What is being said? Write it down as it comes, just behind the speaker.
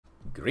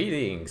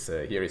Greetings,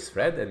 here is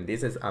Fred, and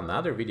this is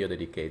another video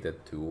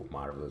dedicated to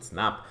Marvel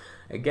Snap,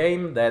 a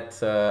game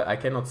that I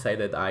cannot say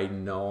that I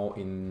know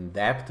in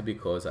depth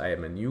because I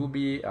am a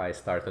newbie. I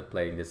started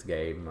playing this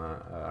game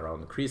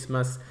around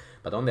Christmas,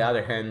 but on the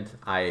other hand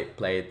I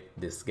played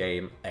this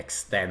game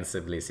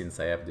extensively since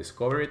I have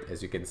discovered it,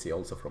 as you can see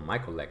also from my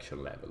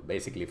collection level.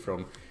 Basically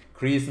from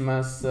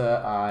Christmas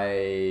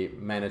I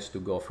managed to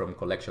go from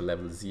collection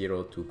level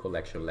 0 to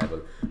collection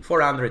level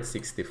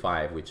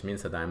 465, which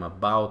means that I'm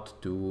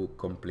about to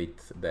complete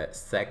the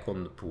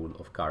second pool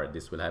of cards.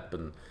 This will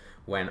happen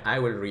when I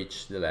will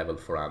reach the level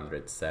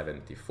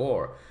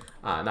 474.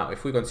 Now,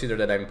 if we consider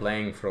that I'm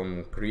playing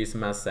from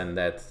Christmas and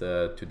that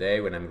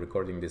today, when I'm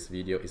recording this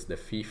video, is the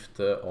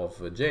 5th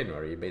of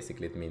January,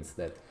 basically it means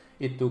that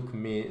it took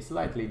me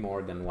slightly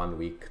more than 1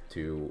 week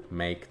to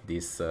make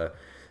this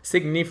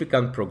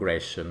significant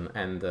progression,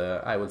 and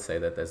I would say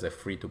that as a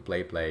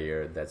free-to-play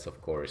player, that's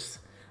of course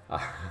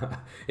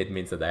it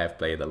means that I have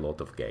played a lot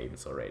of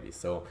games already.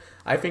 So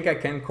I think I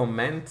can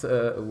comment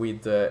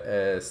with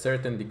a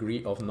certain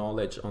degree of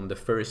knowledge on the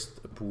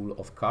first pool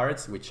of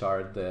cards, which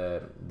are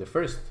the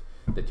first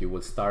that you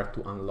will start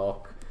to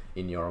unlock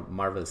in your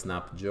Marvel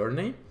Snap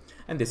journey,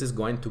 and this is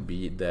going to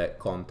be the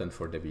content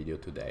for the video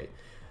today.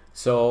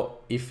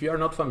 So if you're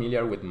not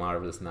familiar with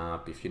Marvel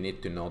Snap, if you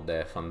need to know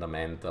the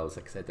fundamentals,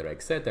 etc.,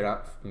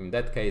 in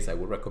that case I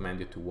would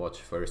recommend you to watch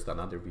first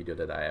another video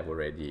that I have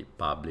already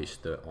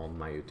published on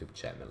my YouTube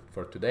channel.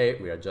 For today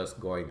we are just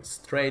going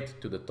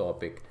straight to the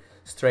topic,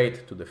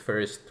 straight to the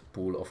first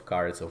pool of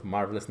cards of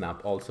Marvel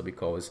Snap, also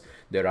because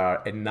there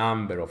are a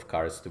number of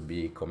cards to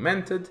be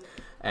commented,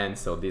 and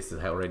so this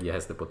already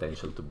has the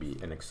potential to be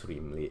an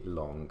extremely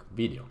long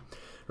video.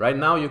 Right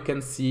now you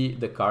can see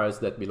the cards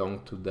that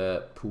belong to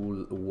the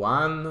pool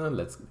 1,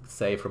 let's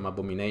say from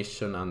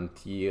Abomination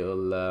until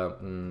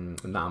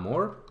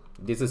Namor.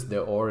 This is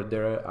the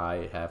order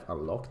I have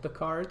unlocked the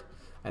card,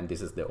 and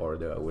this is the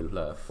order I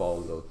will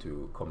follow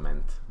to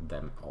comment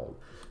them all.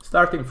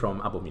 Starting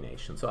from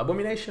Abomination. So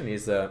Abomination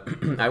is,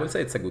 I would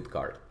say it's a good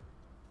card.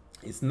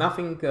 It's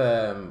nothing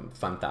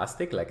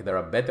fantastic, like there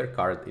are better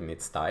cards in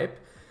its type,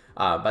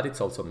 but it's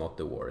also not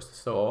the worst.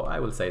 So I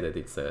will say that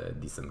it's a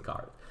decent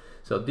card.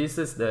 So this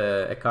is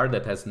a card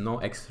that has no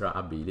extra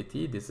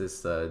ability. This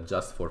is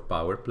just for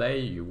power play.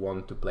 You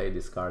want to play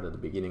this card at the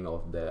beginning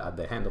of at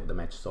the end of the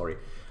match, sorry,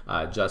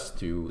 just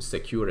to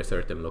secure a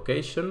certain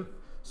location.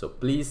 So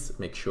please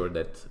make sure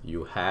that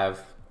you have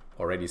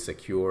already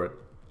secured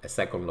a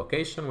second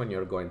location when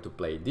you're going to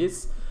play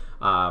this.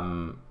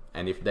 And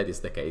if that is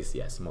the case,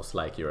 yes, most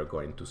likely you're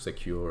going to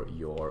secure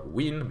your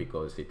win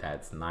because it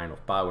adds 9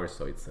 of power.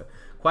 So it's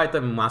quite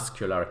a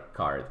muscular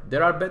card.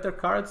 There are better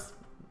cards,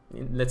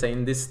 let's say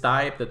in this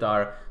type, that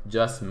are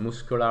just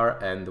muscular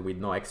and with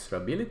no extra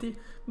ability,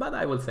 but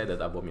I will say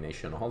that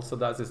Abomination also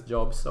does its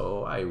job,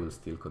 so I will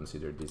still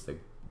consider this a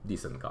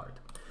decent card.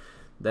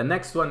 The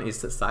next one is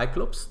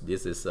Cyclops.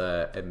 This is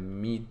a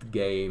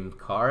mid-game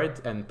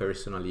card, and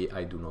personally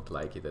I do not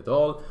like it at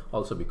all,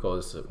 also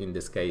because in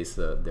this case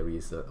there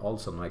is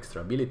also no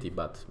extra ability,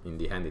 but in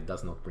the end it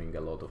does not bring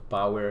a lot of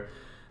power.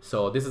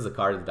 So this is a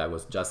card that I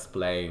was just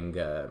playing,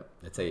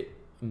 let's say,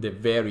 in the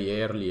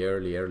very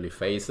early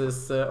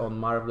phases on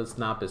Marvel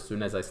Snap. As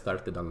soon as I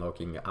started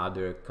unlocking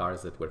other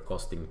cards that were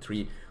costing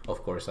 3,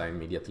 of course I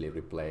immediately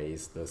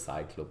replaced the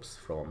Cyclops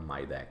from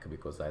my deck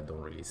because I don't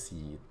really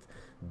see it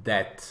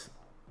that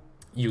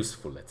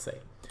useful, let's say.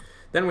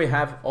 Then we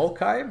have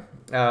Hawkeye.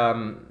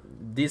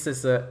 This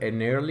is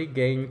an early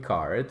game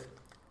card,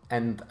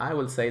 and I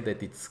will say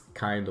that it's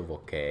kind of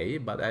okay,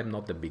 but I'm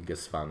not the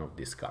biggest fan of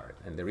this card.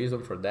 And the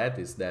reason for that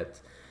is that,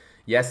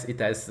 yes, it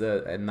has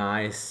a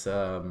nice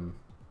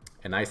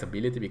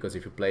ability, because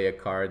if you play a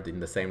card in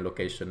the same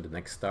location the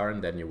next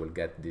turn, then you will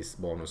get this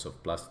bonus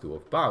of +2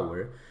 of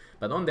power.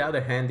 But on the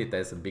other hand, it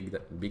has a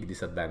big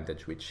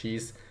disadvantage, which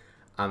is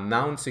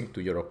announcing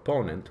to your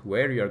opponent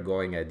where you're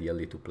going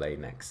ideally to play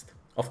next.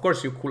 Of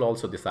course, you could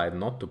also decide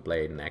not to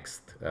play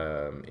next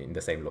in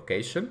the same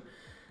location,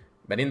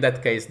 but in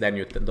that case, then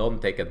you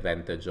don't take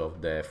advantage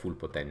of the full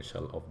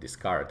potential of this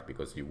card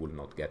because you will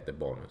not get the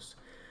bonus.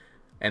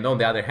 And on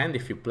the other hand,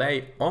 if you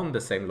play on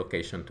the same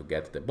location to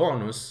get the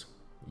bonus,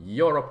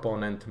 your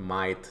opponent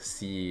might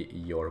see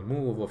your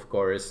move, of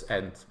course,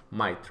 and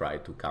might try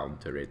to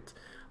counter it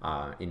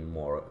in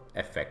more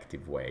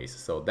effective ways.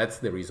 So that's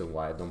the reason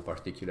why I don't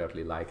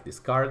particularly like this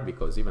card,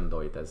 because even though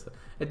it has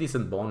a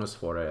decent bonus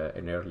for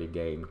an early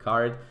game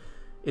card,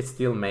 it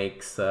still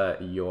makes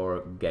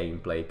your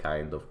gameplay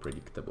kind of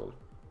predictable.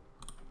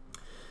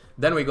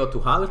 Then we go to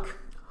Hulk.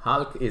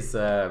 Hulk is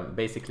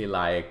basically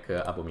like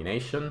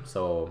Abomination,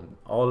 so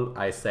all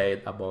I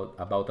said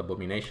about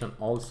Abomination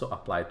also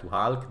apply to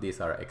Hulk. These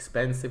are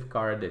expensive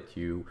cards that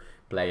you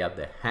play at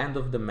the end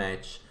of the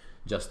match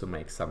just to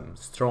make some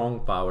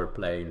strong power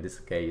play, in this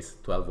case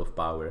 12 of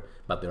power,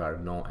 but there are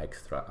no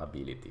extra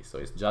abilities. So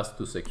it's just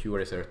to secure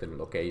a certain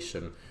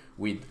location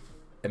with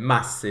a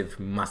massive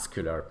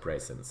muscular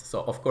presence.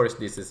 So of course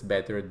this is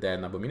better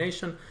than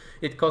Abomination.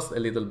 It costs a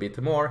little bit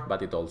more,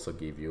 but it also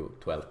gives you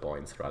 12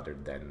 points rather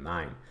than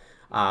 9.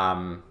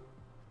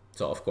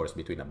 So of course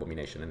between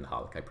Abomination and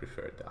Hulk, I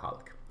prefer the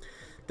Hulk.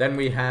 Then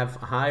we have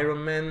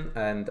Iron Man,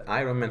 and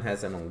Iron Man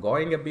has an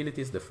ongoing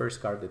ability. It's the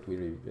first card that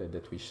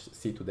we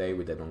see today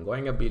with an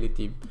ongoing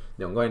ability.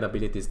 The ongoing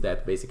ability is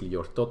that basically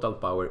your total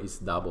power is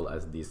double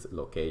as this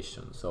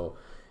location. So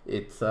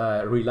it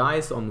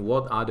relies on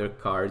what other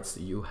cards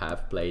you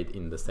have played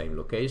in the same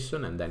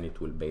location, and then it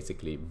will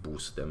basically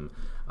boost them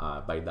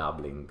by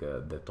doubling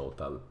the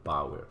total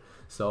power.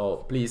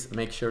 So please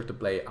make sure to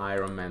play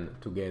Iron Man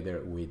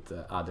together with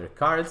other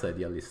cards,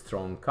 ideally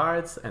strong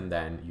cards, and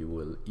then you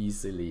will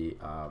easily,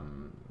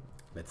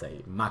 let's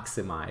say,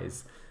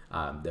 maximize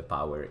the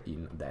power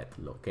in that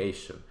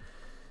location.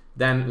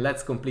 Then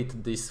let's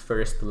complete this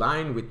first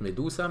line with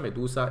Medusa.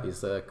 Medusa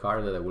is a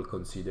card that I will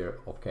consider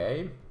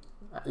okay.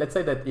 Let's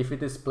say that if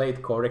it is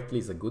played correctly,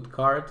 it's a good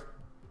card.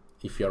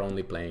 If you're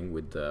only playing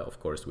with, of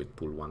course, with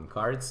pool 1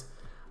 cards.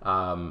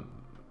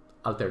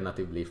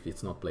 Alternatively, if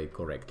it's not played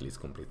correctly, it's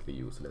completely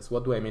useless.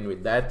 What do I mean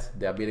with that?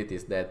 The ability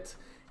is that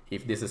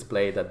if this is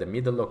played at the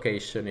middle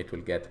location, it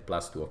will get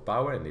 +2 of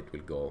power and it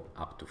will go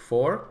up to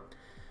 4.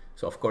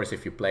 So of course,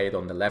 if you play it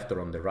on the left or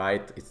on the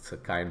right, it's a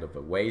kind of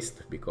a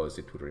waste because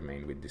it will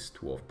remain with this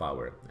 2 of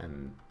power.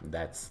 And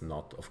that's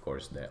not, of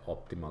course, the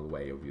optimal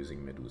way of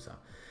using Medusa.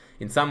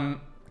 In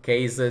some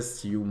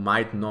cases, you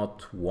might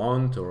not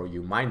want or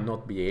you might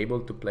not be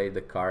able to play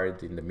the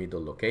card in the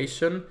middle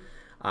location.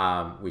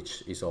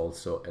 Which is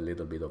also a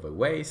little bit of a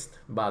waste,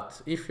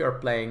 but if you're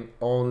playing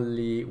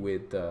only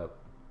with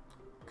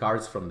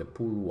cards from the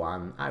pool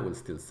 1, I will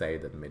still say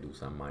that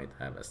Medusa might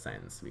have a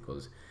sense,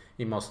 because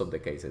in most of the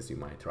cases you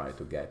might try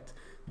to get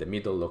the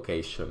middle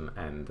location,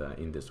 and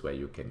in this way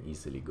you can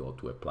easily go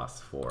to a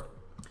 +4.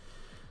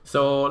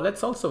 So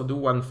let's also do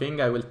one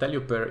thing. I will tell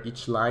you per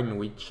each line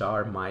which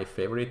are my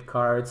favorite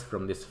cards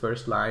from this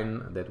first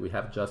line that we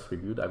have just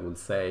reviewed. I will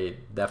say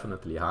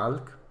definitely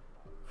Hulk,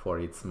 for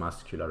its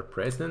muscular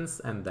presence,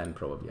 and then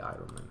probably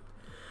Iron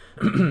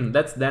Man.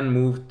 Let's then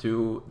move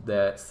to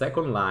the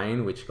second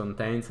line, which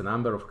contains a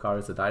number of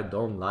cards that I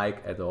don't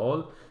like at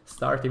all,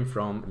 starting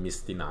from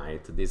Misty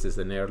Knight. This is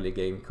an early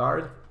game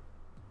card,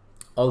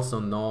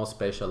 also no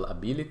special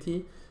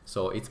ability,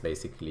 so it's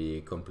basically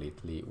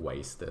completely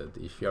wasted.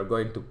 If you're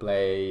going to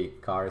play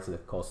cards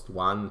that cost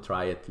 1,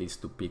 try at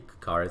least to pick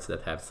cards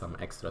that have some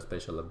extra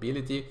special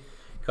ability.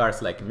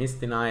 Cards like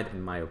Misty Knight,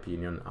 in my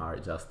opinion, are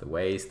just a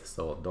waste,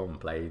 so don't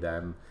play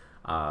them.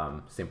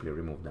 Simply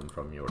remove them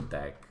from your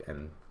deck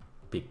and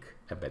pick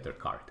a better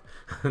card.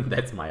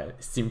 That's my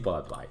simple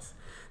advice.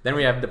 Then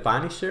we have the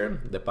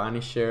Punisher. The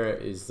Punisher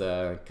is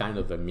kind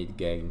of a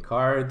mid-game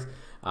card.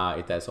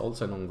 It has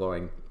also an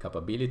ongoing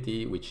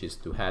capability, which is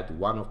to add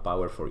 1 of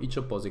power for each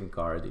opposing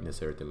card in a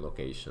certain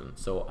location.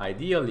 So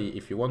ideally,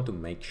 if you want to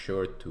make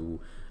sure to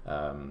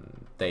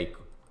take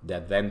the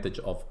advantage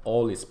of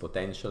all its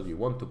potential, you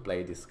want to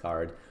play this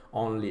card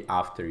only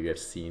after you have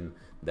seen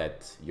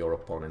that your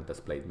opponent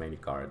has played many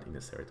cards in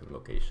a certain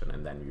location,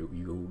 and then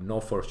you know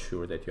for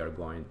sure that you are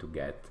going to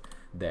get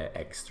the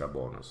extra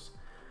bonus.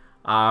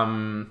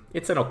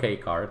 It's an okay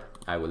card,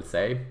 I will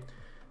say.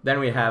 Then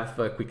we have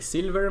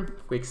Quicksilver.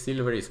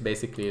 Quicksilver is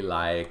basically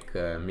like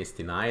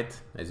Misty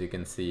Knight. As you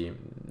can see,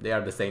 they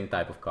are the same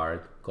type of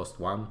card. Cost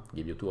 1,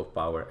 give you 2 of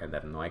power, and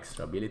have no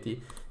extra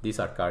ability. These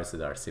are cards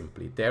that are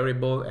simply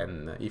terrible,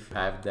 and if you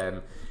have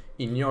them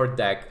in your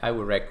deck, I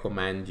would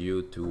recommend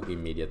you to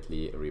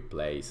immediately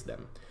replace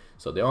them.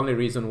 So the only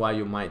reason why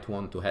you might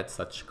want to have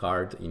such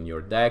card in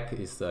your deck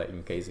is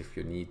in case if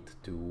you need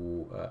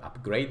to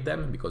upgrade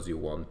them, because you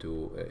want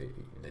to,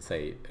 let's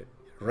say,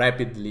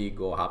 rapidly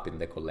go up in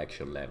the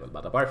collection level.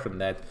 But apart from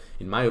that,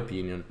 in my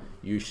opinion,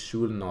 you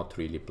should not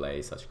really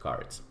play such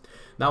cards.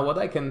 Now, what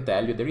I can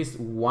tell you, there is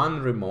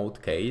one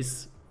remote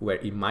case where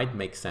it might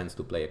make sense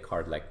to play a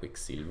card like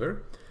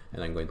Quicksilver,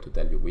 and I'm going to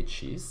tell you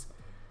which is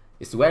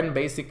when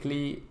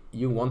basically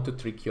you want to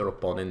trick your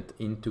opponent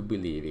into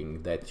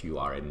believing that you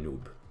are a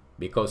noob,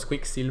 because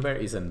Quicksilver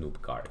is a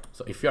noob card.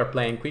 So if you are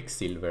playing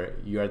Quicksilver,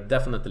 you are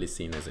definitely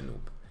seen as a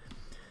noob.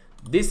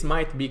 This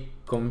might be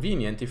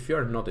convenient if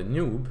you're not a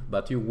noob,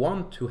 but you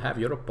want to have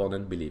your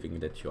opponent believing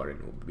that you are a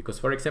noob. Because,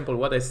 for example,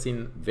 what I've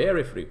seen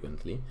very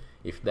frequently,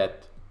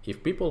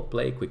 if people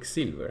play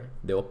Quicksilver,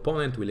 the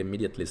opponent will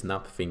immediately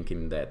snap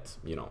thinking that,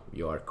 you know,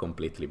 you are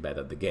completely bad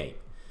at the game.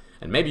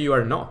 And maybe you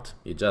are not.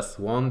 You just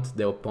want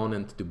the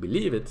opponent to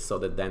believe it so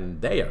that then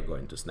they are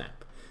going to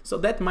snap. So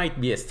that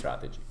might be a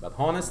strategy. But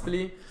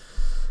honestly,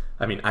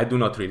 I mean, I do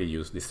not really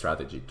use this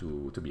strategy,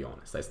 to be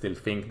honest. I still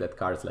think that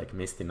cards like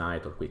Misty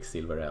Knight or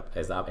Quicksilver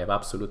have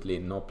absolutely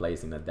no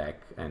place in a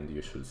deck, and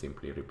you should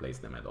simply replace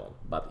them at all.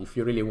 But if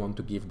you really want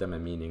to give them a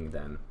meaning,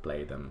 then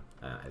play them,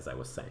 as I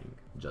was saying,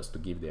 just to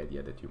give the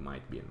idea that you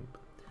might be a noob.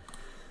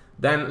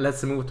 Then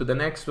let's move to the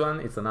next one.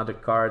 It's another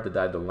card that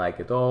I don't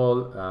like at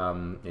all.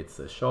 It's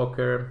a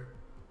Shocker.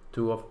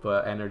 2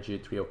 of energy,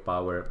 3 of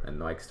power, and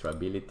no extra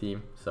ability.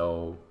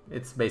 So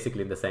it's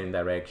basically in the same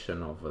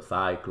direction of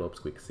Cyclops,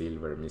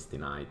 Quicksilver, Misty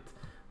Knight.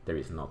 There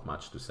is not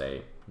much to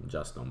say,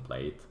 just don't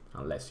play it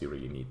unless you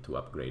really need to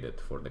upgrade it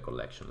for the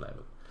collection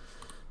level.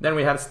 Then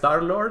we have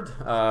Star-Lord.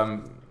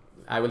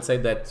 I will say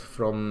that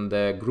from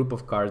the group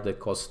of cards that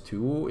cost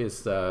 2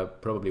 is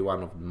probably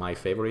one of my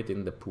favorite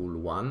in the pool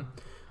 1.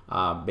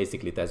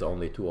 Basically it has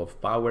only 2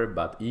 of power,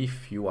 but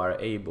if you are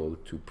able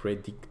to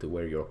predict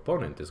where your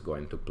opponent is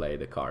going to play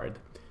the card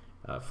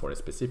for a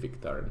specific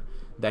turn,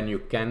 then you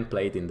can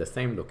play it in the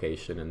same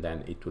location and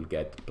then it will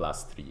get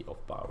 +3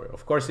 of power.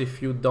 Of course,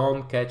 if you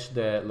don't catch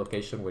the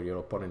location where your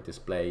opponent is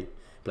playing,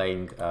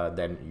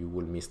 then you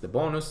will miss the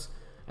bonus,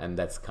 and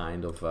that's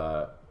kind of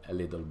a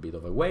little bit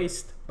of a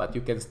waste, but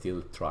you can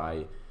still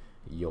try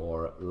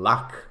your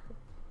luck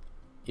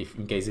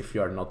in case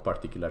you are not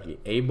particularly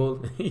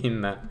able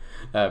in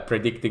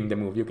predicting the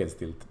move. You can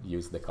still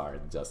use the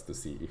card just to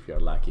see if you're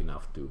lucky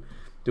enough to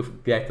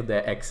get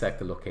the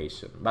exact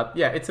location. But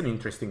yeah, it's an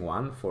interesting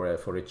one for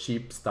a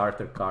cheap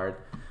starter card.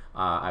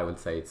 I would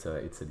say it's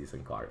a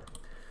decent card.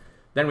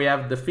 Then we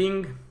have the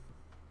Thing.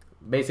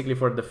 Basically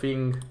for the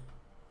Thing,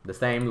 the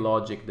same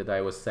logic that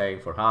I was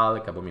saying for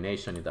Hulk,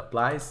 Abomination, it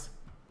applies.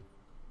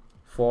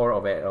 4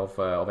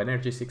 of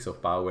energy, 6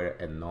 of power,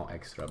 and no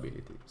extra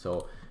ability.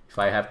 So if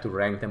I have to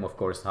rank them, of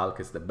course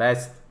Hulk is the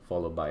best,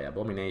 followed by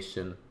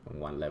Abomination, and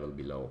 1 level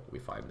below we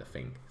find the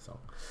Thing. So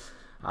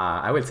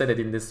I will say that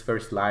in this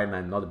first line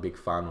I'm not a big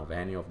fan of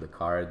any of the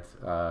cards,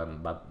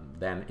 but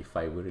then if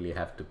I really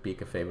have to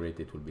pick a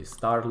favorite, it will be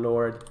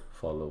Star-Lord,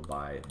 followed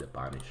by the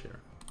Punisher.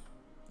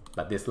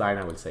 But this line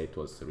I will say it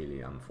was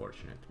really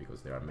unfortunate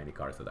because there are many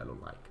cards that I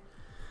don't like.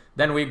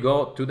 Then we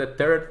go to the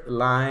third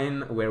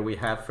line where we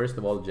have first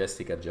of all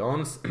Jessica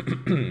Jones.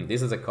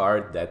 This is a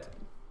card that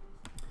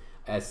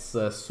as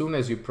soon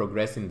as you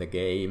progress in the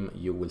game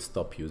you will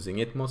stop using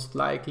it most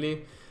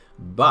likely,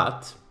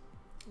 but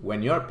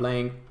when you are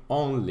playing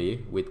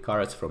only with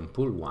cards from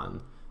pool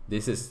 1,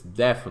 this is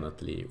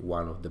definitely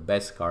one of the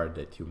best cards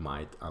that you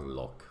might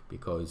unlock,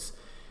 because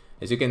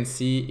as you can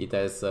see it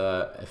has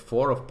a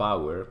 4 of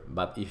power,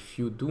 but if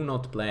you do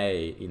not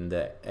play in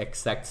the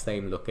exact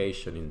same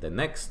location in the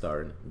next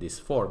turn, this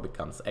 4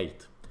 becomes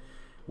 8,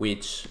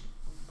 which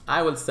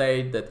I will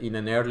say that in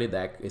an early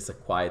deck is a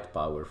quite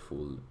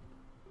powerful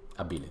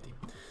ability.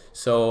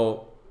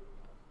 So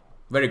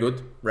very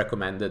good,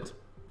 recommended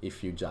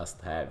if you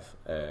just have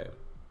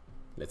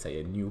let's say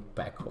a new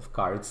pack of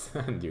cards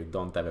and you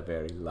don't have a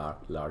very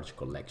large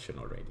collection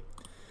already.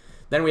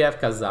 Then we have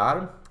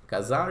Khazar.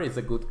 Khazar is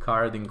a good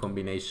card in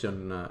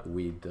combination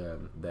with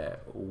the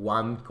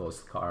 1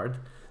 cost card.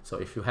 So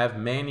if you have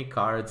many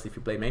cards, if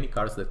you play many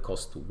cards that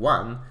cost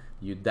 1,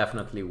 you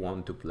definitely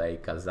want to play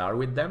Khazar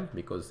with them,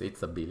 because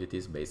its ability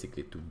is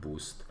basically to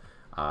boost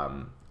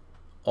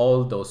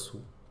all those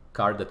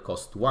cards that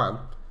cost 1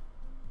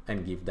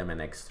 and give them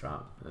an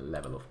extra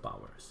level of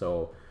power.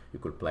 So you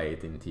could play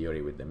it in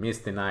theory with the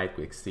Misty Knight,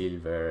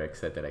 Quicksilver,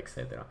 etc,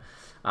 etc.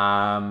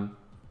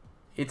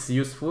 It's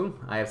useful.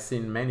 I have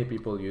seen many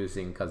people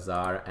using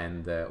Khazar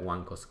and the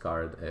 1 cost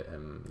card,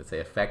 let's say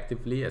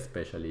effectively,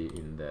 especially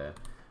in the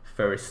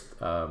first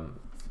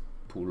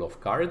pool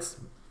of cards.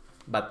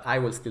 But I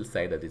will still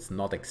say that it's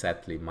not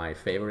exactly my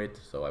favorite,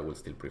 so I will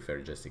still prefer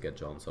Jessica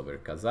Jones over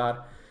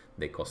Khazar.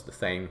 They cost the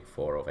same,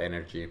 4 of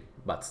energy,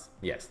 but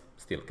yes,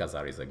 still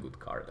Khazar is a good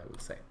card, I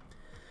would say.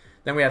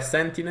 Then we have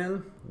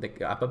Sentinel.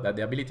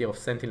 The ability of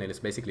Sentinel is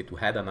basically to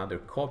add another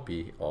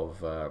copy of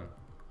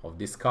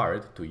this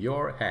card to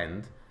your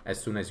hand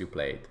as soon as you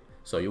play it.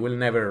 So you will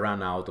never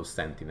run out of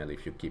Sentinel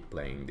if you keep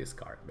playing this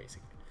card,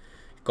 basically.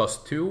 It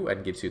costs 2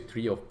 and gives you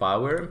 3 of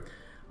power.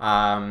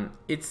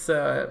 It's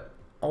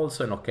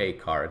also an okay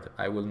card.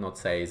 I will not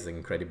say it's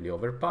incredibly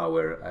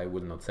overpowered. I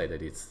will not say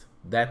that it's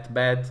that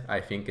bad. I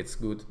think it's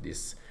good,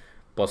 this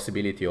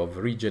possibility of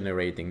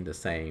regenerating the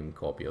same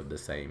copy of the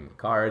same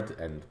card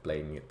and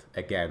playing it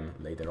again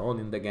later on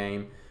in the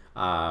game.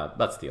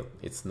 But still,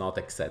 it's not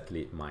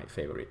exactly my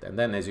favorite. And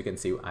then as you can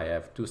see, I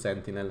have 2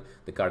 Sentinel.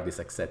 The card is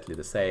exactly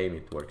the same.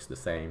 It works the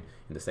same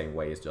in the same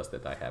way. It's just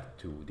that I have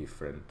 2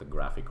 different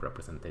graphic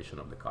representation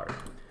of the card.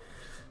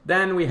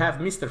 Then we have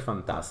Mr.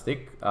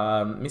 Fantastic.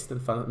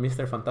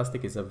 Mr.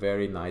 Fantastic is a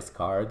very nice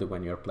card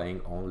when you're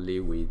playing only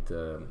with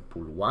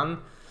pool 1.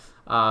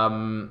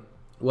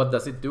 What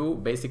does it do?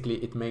 Basically,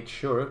 it makes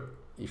sure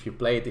if you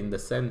play it in the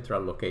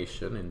central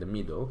location, in the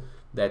middle,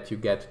 that you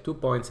get 2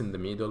 points in the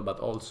middle, but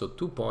also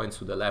 2 points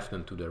to the left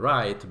and to the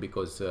right,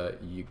 because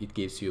it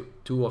gives you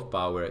 2 of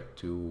power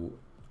to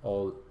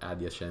all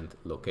adjacent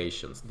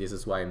locations. This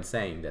is why I'm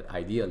saying that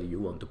ideally you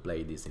want to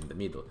play this in the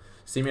middle,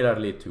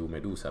 similarly to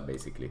Medusa,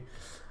 basically.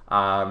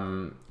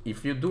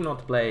 If you do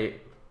not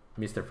play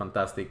Mr.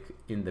 Fantastic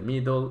in the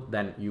middle,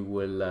 then you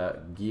will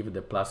give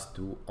the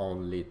 +2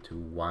 only to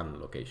 1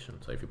 location.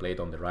 So if you play it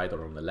on the right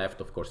or on the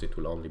left, of course it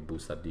will only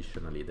boost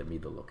additionally the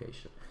middle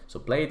location. So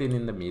play it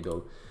in the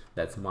middle.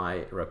 That's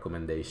my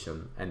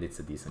recommendation, and it's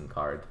a decent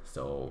card,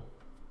 so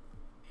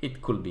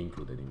it could be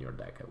included in your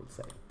deck, I would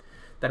say.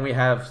 Then we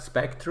have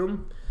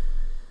Spectrum.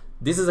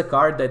 This is a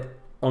card that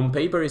on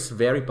paper is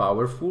very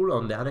powerful.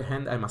 On the other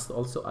hand, I must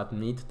also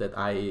admit that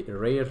I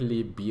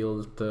rarely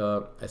built,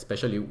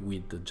 especially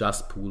with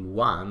just pool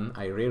 1,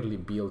 I rarely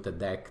built a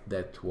deck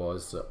that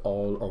was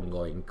all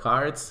ongoing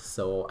cards,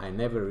 so I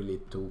never really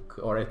took,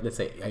 or let's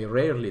say I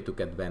rarely took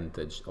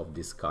advantage of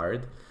this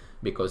card,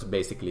 because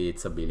basically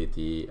its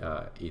ability,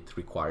 it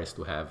requires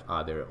to have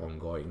other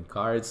ongoing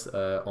cards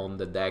on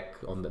the deck,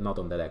 on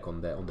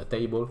the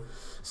table,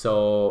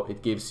 so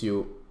it gives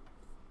you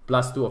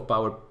 +2 of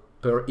power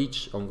per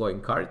each ongoing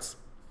cards,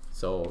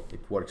 so it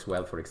works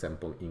well, for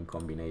example, in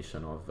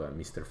combination of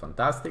Mr.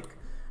 Fantastic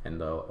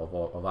and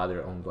of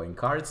other ongoing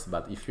cards.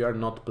 But if you are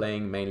not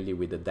playing mainly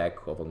with a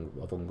deck of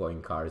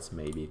ongoing cards,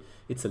 maybe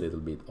it's a little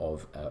bit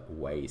of a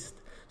waste.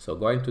 So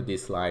going to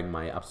this line,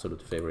 my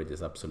absolute favorite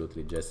is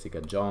absolutely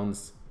Jessica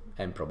Jones,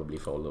 and probably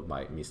followed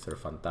by Mr.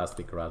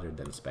 Fantastic rather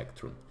than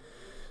Spectrum.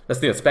 But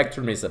still,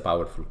 Spectrum is a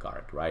powerful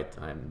card, right?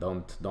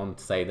 Don't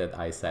say that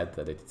I said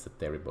that it's a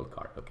terrible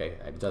card, okay?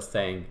 I'm just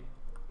saying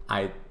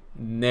I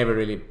never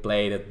really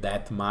played it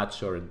that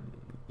much, or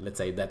let's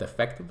say that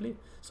effectively,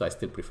 so I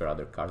still prefer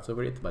other cards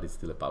over it, but it's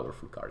still a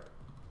powerful card.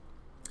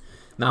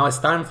 Now as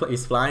time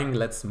is flying,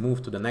 let's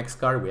move to the next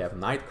card. We have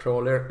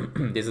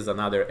Nightcrawler. This is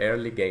another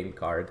early game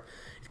card.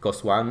 It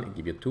costs 1, it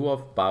gives you 2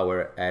 of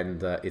power,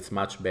 and it's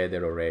much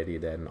better already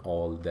than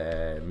all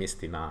the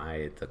Misty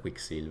Knight,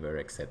 Quicksilver,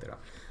 etc.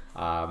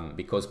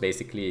 Because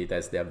basically it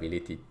has the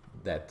ability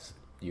that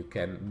you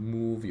can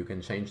move, you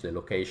can change the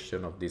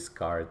location of this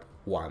card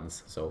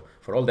once. So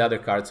for all the other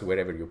cards,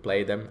 wherever you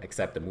play them,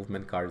 except the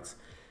movement cards,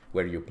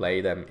 where you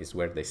play them is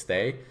where they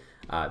stay.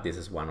 This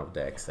is one of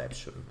the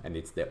exceptions, and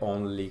it's the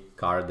only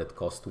card that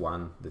costs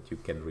 1 that you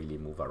can really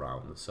move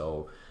around.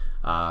 So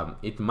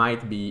it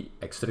might be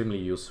extremely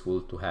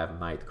useful to have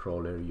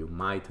Nightcrawler. You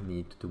might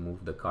need to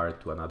move the card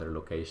to another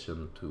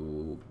location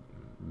to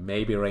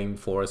maybe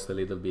reinforce a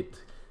little bit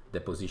the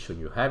position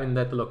you have in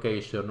that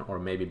location, or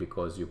maybe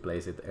because you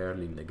place it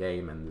early in the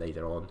game and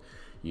later on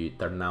you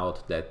turn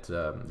out that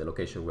the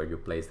location where you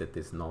placed it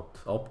is not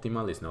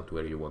optimal, is not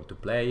where you want to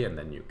play, and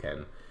then you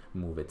can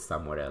move it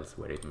somewhere else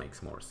where it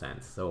makes more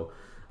sense. So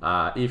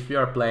if you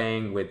are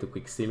playing with the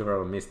Quicksilver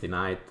or Misty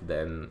Knight,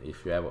 then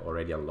if you have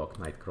already unlocked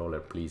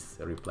Nightcrawler, please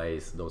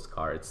replace those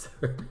cards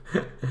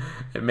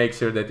and make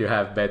sure that you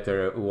have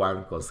better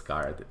 1-cost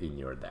card in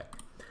your deck.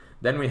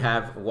 Then we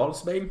have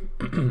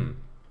Wolfsbane.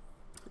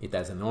 It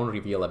has a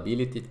non-reveal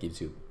ability. It gives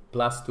you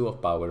 +2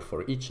 of power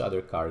for each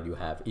other card you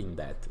have in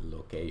that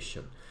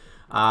location.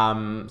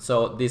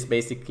 So this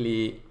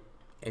basically,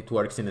 it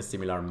works in a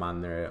similar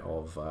manner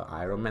of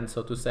Iron Man,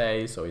 so to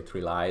say. So it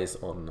relies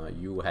on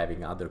you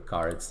having other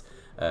cards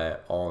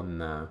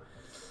on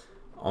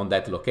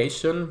that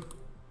location.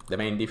 The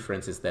main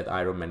difference is that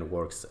Iron Man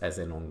works as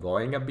an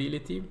ongoing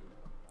ability,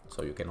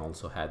 so you can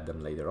also add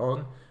them later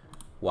on,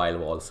 while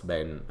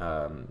Wolfsbane,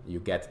 you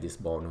get this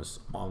bonus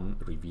on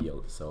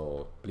reveal.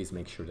 So please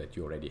make sure that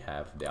you already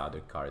have the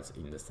other cards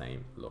in the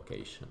same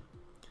location.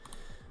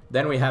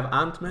 Then we have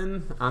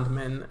Ant-Man.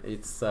 Ant-Man,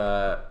 it's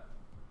a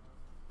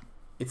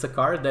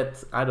card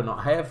that, I don't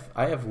know,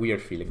 I have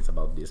weird feelings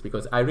about this,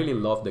 because I really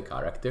love the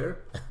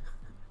character.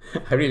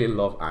 I really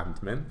love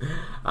Ant-Man,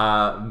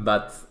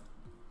 but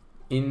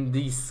in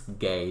this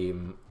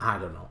game, I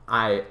don't know,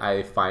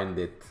 I find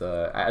it,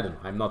 I don't know,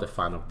 I'm not a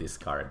fan of this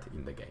card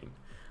in the game.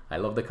 I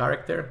love the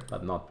character,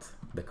 but not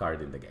the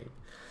card in the game.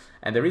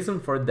 And the reason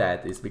for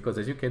that is because,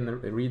 as you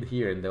can read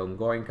here in the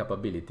ongoing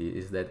capability,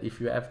 is that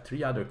if you have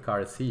 3 other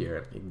cards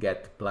here, you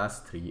get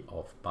 +3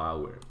 of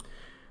power.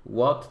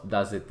 What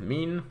does it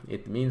mean?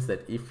 It means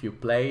that if you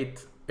play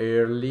it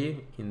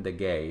early in the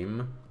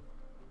game,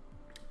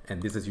 and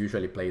this is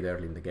usually played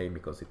early in the game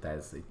because it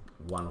has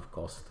 1 of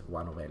cost,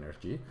 1 of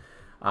energy,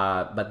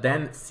 but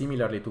then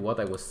similarly to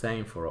what I was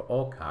saying for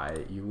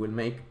Hawkeye, you will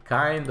make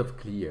kind of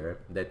clear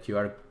that you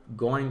are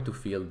going to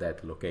fill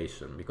that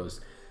location, because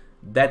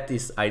that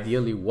is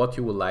ideally what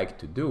you would like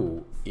to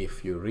do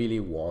if you really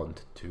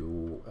want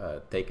to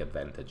take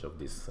advantage of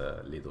this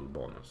little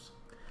bonus.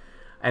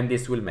 And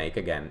this will make,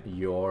 again,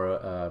 your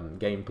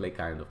gameplay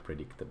kind of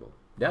predictable.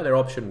 The other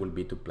option will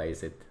be to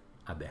place it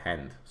at the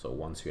hand, so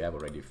once you have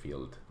already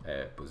filled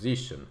a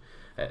position,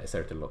 a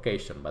certain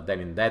location. But then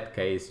in that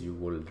case, you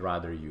would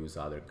rather use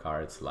other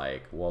cards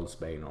like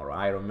Wolfsbane or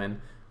Iron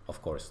Man.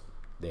 Of course,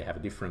 they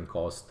have different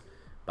cost,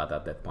 but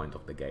at that point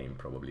of the game,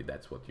 probably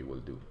that's what you will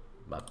do.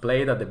 But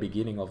played at the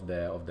beginning of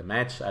the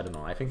match, I don't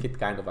know, I think it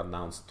kind of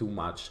announced too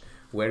much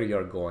where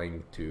you're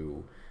going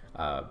to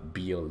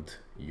build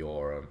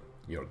your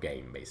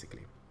game,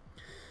 basically.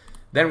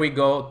 Then we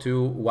go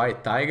to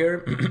White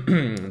Tiger.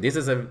 This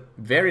is a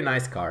very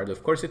nice card.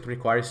 Of course, it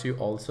requires you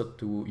also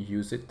to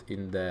use it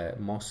in the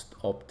most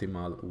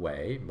optimal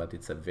way, but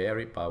it's a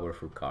very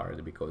powerful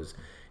card, because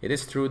it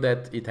is true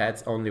that it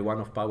adds only 1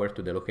 of power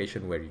to the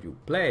location where you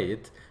play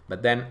it,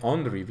 but then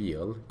on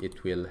reveal,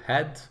 it will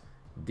add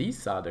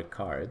this other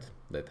card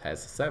that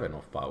has 7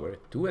 of power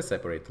to a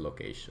separate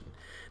location.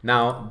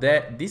 Now,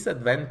 the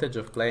disadvantage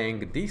of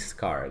playing this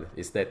card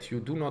is that you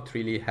do not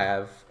really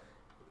have,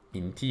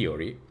 in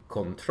theory,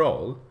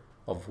 control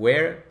of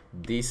where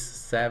this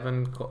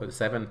 7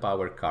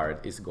 power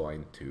card is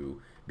going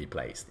to be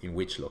placed, in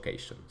which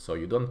location. So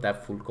you don't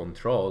have full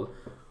control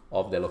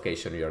of the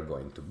location you are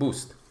going to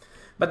boost.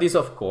 But this,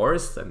 of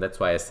course, and that's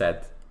why I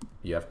said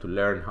you have to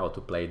learn how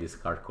to play this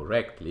card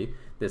correctly,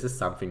 this is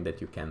something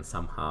that you can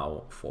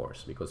somehow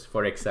force. Because,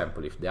 for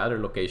example, if the other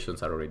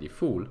locations are already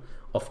full,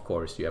 of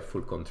course you have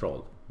full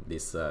control.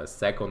 This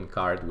second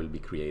card will be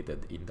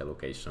created in the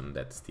location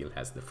that still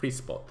has the free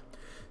spot.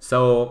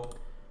 So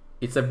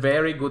it's a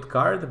very good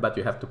card, but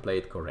you have to play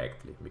it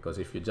correctly, because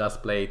if you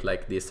just play it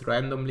like this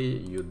randomly,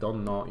 you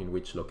don't know in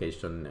which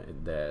location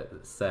the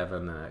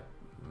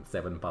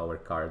 7 power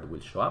card will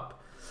show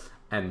up,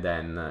 and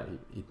then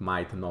it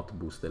might not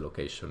boost the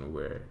location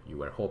where you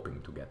were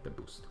hoping to get the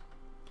boost.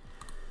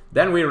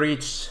 Then we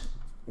reach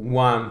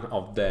one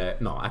of the,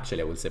 no,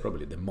 actually I will say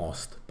probably the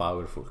most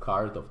powerful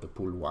card of the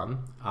pool 1,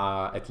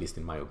 at least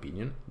in my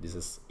opinion. This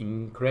is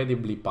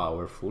incredibly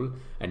powerful,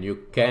 and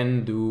you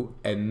can do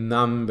a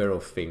number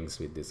of things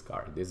with this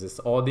card. This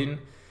is Odin.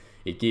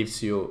 It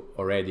gives you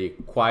already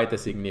quite a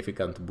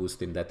significant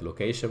boost in that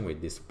location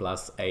with this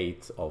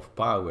 +8 of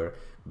power,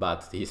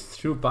 but his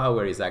true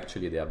power is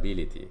actually the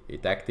ability.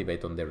 It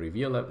activates on the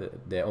reveal,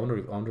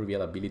 on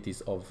reveal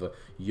abilities of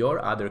your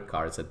other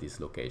cards at this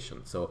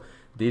location. So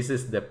this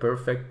is the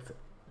perfect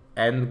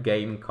end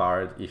game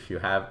card if you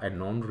have a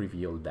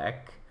non-reveal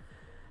deck,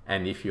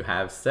 and if you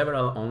have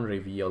several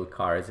on-reveal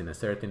cards in a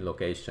certain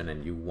location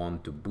and you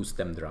want to boost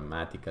them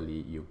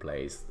dramatically, you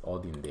place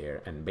Odin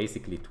there, and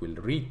basically it will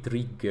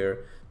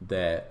re-trigger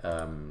the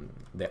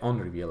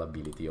on-reveal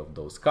ability of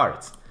those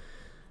cards.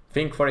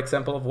 Think, for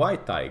example, of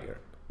White Tiger.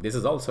 This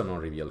is also a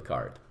non-reveal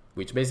card,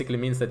 which basically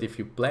means that if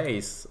you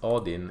place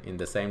Odin in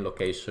the same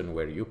location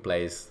where you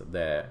place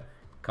the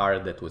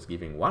card that was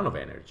giving 1 of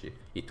energy,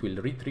 it will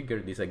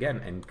re-trigger this again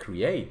and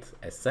create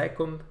a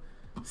second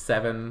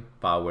 7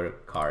 power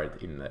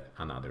card in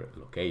another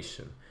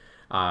location.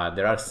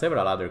 There are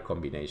several other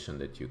combinations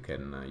that you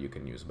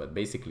can use, but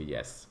basically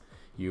yes,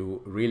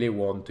 you really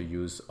want to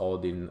use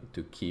Odin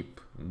to keep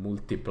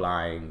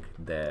multiplying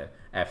the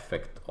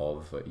effect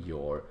of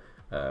your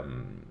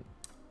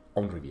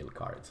on-reveal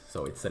cards.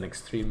 So it's an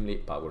extremely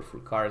powerful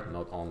card,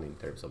 not only in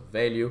terms of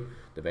value,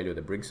 the value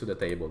that brings to the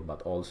table,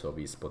 but also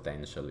its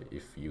potential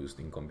if used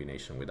in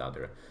combination with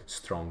other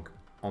strong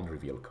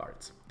on-reveal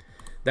cards.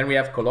 Then we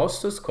have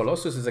Colossus.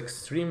 Colossus is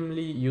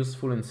extremely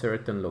useful in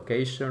certain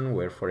locations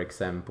where, for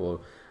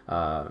example,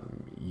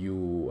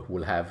 you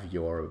will have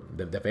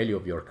the value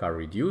of your card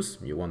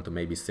reduced. You want to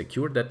maybe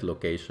secure that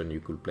location, you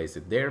could place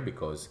it there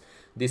because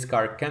this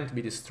card can't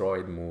be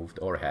destroyed, moved,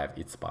 or have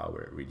its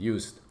power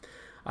reduced.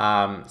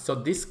 So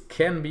this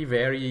can be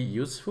very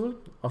useful.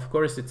 Of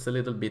course, it's a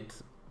little bit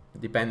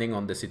depending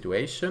on the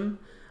situation,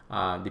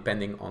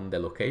 depending on the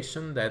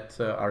location that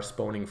are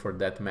spawning for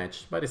that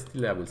match, but it's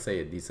still, I would say,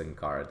 a decent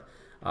card,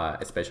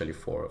 especially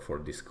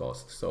for this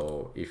cost.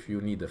 So if you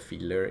need a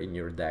filler in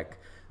your deck,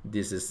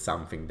 this is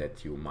something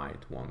that you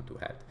might want to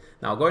have.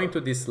 Now, going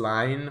to this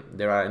line,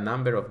 there are a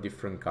number of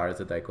different cards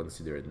that I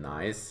consider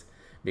nice,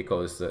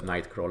 because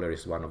Nightcrawler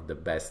is one of the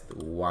best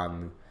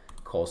 1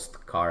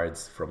 cost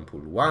cards from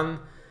pool 1.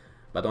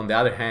 But on the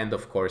other hand,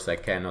 of course, I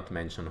cannot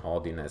mention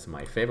Odin as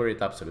my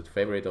favorite, absolute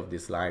favorite of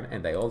this line,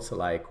 and I also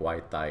like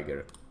White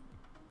Tiger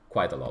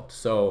quite a lot.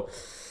 So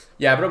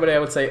yeah, probably I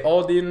would say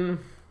Odin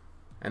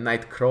and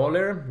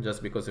Nightcrawler,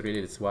 just because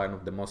really it's one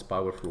of the most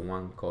powerful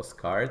 1 cost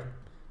card,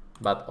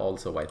 but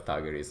also White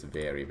Tiger is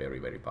very, very,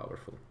 very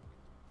powerful.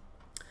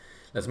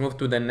 Let's move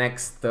to the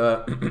next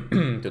to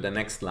the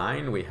next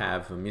line. We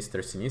have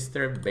Mr.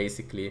 Sinister.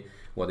 Basically,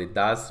 what it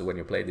does when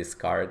you play this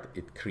card,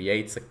 it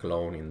creates a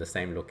clone in the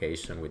same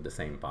location with the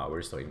same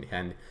power. So in the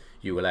end,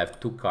 you will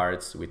have 2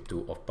 cards with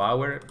 2 of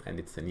power, and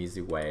it's an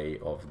easy way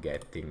of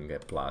getting a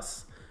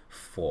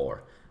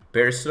 +4.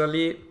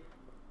 Personally,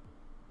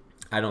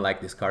 I don't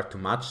like this card too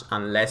much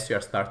unless you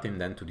are starting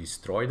then to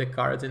destroy the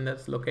cards in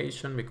that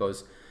location,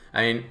 because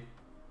I mean,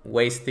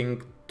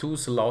 wasting 2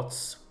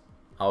 slots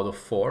out of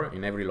 4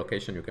 in every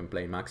location, you can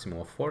play maximum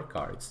of 4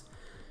 cards.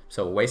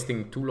 So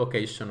wasting 2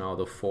 locations out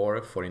of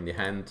 4 for in the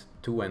hand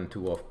 2 and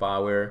 2 of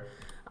power,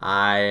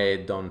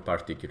 I don't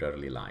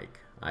particularly like.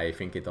 I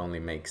think it only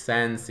makes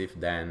sense if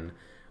then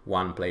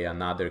one play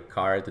another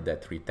card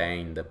that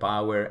retain the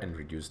power and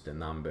reduce the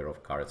number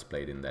of cards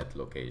played in that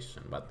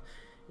location. But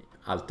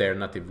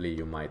alternatively,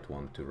 you might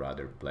want to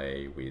rather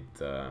play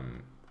with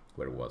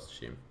where was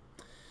she?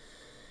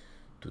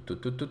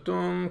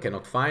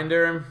 Cannot find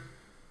her.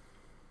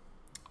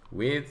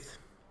 With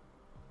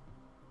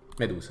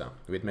Medusa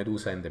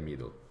in the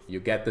middle. You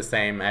get the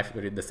same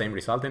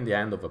result in the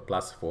end of a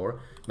 +4,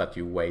 but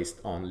you waste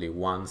only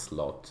 1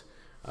 slot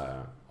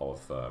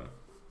of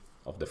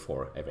the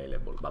 4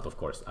 available. But of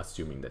course,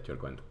 assuming that you're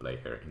going to play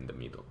her in the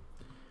middle.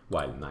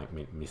 While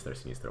Mr.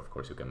 Sinister, of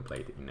course, you can play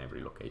it in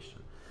every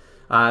location.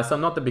 So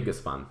not the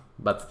biggest fan,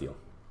 but still,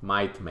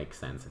 might make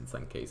sense in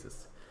some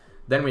cases.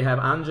 Then we have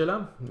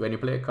Angela. When you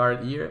play a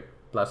card here,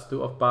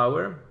 +2 of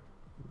power.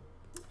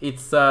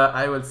 It's,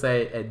 I would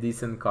say, a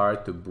decent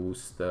card to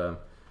boost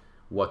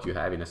what you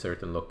have in a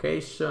certain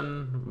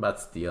location, but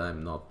still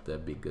I'm not the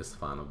biggest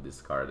fan of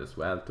this card as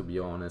well, to be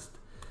honest.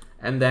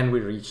 And then we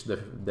reach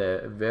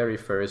the very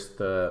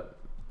first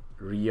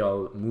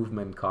real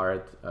movement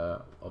card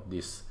of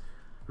this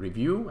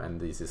review,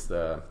 and this is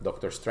the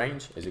Doctor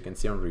Strange. As you can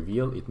see on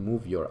reveal, it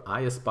moves your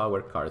highest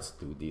power cards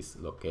to this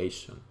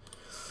location.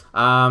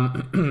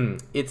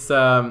 It's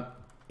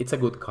a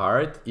good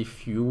card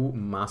if you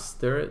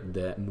master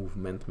the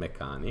movement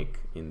mechanic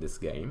in this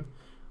game.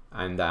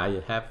 And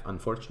I have,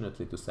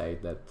 unfortunately, to say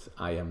that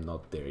I am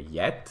not there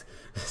yet.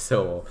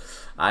 So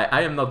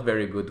I am not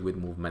very good with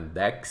movement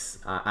decks.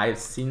 I've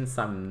seen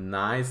some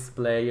nice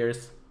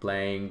players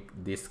playing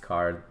this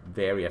card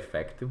very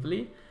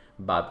effectively,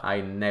 but I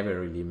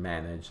never really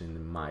managed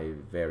in my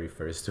very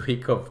first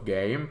week of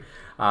game.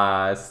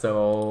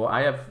 So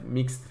I have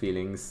mixed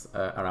feelings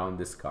around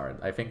this card.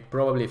 I think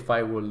probably if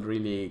I will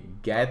really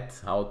get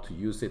how to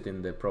use it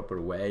in the proper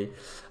way,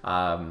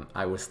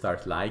 I will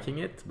start liking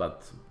it,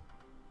 but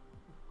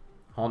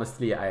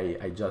honestly,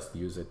 I just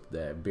use it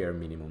the bare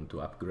minimum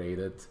to upgrade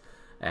it.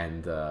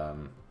 And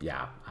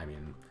yeah, I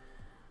mean,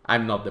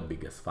 I'm not the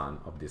biggest fan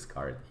of this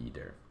card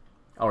either,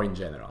 or in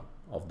general,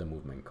 of the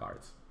movement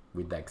cards,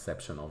 with the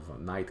exception of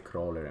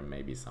Nightcrawler and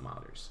maybe some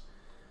others.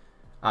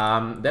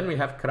 Then we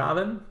have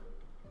Kraven.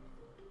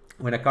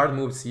 When a card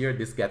moves here,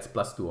 this gets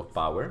 +2 of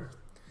power.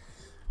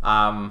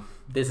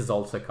 This is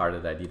also a card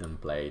that I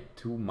didn't play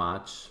too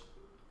much.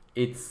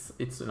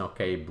 It's an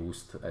okay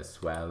boost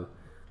as well.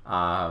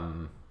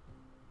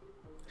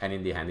 And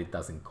in the end, it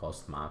doesn't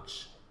cost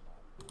much.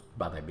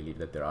 But I believe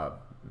that there are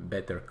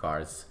better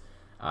cards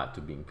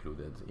to be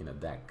included in a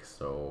deck.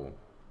 So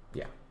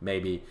yeah,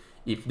 maybe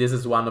if this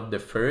is one of the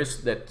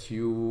first that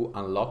you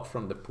unlock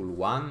from the pool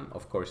 1,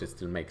 of course it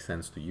still makes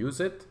sense to use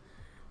it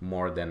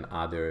more than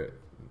other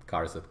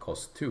cards that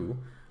cost 2,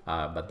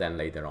 but then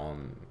later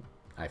on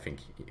I think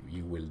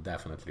you will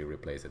definitely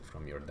replace it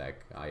from your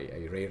deck.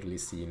 I rarely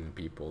seen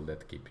people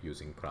that keep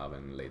using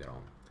Kraven later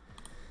on.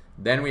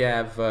 Then we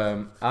have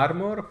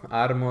Armor.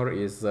 Armor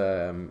is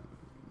a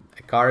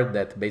card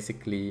that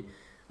basically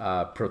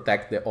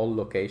protects the whole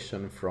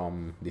location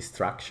from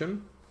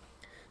destruction.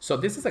 So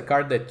this is a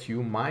card that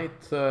you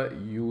might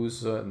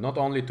use not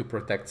only to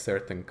protect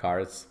certain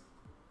cards.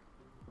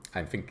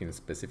 I'm thinking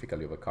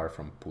specifically of a card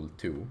from pool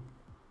 2,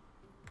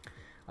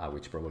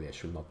 which probably I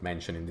should not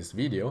mention in this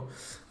video.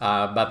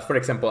 But for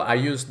example, I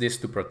use this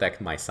to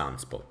protect my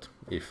sunspot.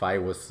 If I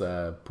was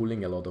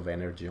pulling a lot of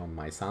energy on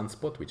my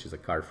sunspot, which is a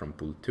card from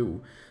pool 2,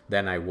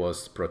 then I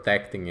was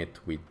protecting it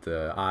with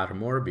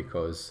armor,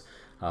 because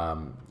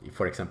if,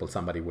 for example,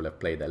 somebody would have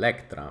played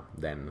Electra,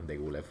 then they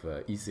would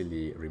have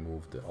easily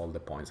removed all the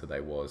points that I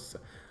was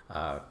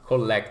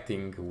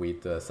collecting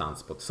with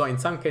sunspot. So in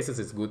some cases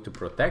it's good to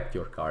protect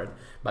your card,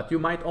 but you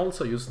might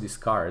also use this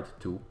card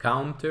to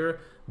counter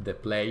the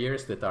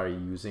players that are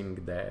using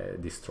the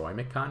destroy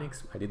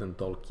mechanics. I didn't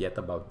talk yet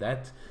about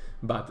that,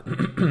 but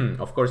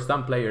of course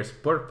some players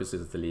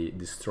purposely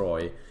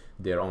destroy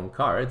their own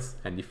cards,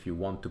 and if you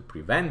want to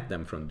prevent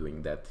them from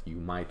doing that, you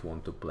might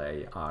want to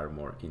play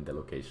armor in the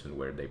location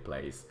where they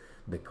place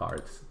the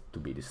cards to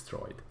be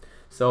destroyed.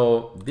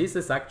 So this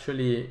is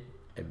actually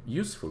a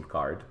useful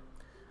card,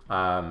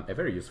 a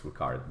very useful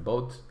card,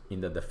 both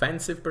in the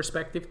defensive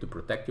perspective to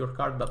protect your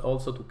card, but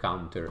also to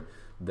counter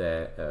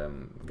the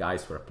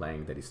guys who are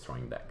playing the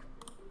destroying deck.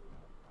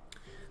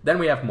 Then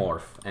we have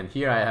Morph, and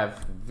here I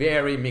have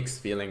very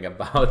mixed feeling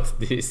about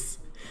this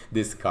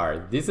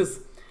card. This is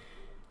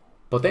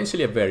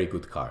potentially a very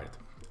good card,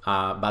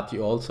 but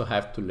you also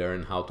have to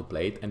learn how to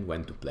play it and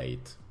when to play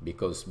it,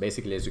 because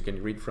basically, as you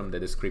can read from the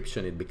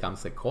description, it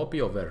becomes a copy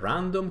of a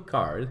random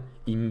card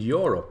in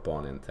your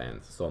opponent's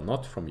hand, so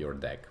not from your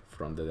deck,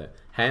 from the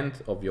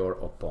hand of your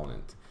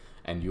opponent,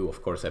 and you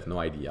of course have no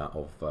idea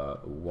of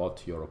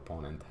what your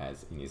opponent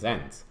has in his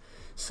hands.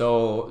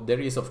 So there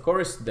is of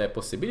course the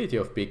possibility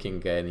of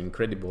picking an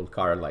incredible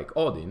card like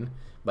Odin,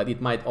 but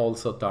it might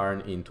also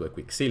turn into a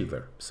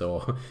Quicksilver.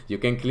 So you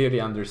can clearly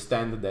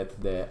understand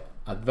that the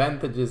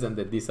advantages and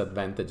the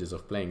disadvantages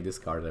of playing this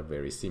card are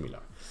very similar.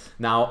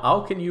 Now,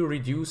 how can you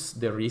reduce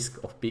the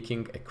risk of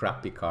picking a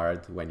crappy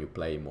card when you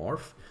play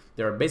Morph?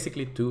 There are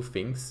basically two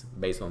things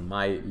based on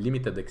my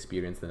limited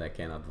experience that I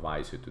can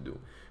advise you to do.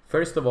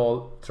 First of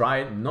all,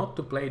 try not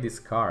to play this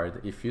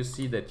card if you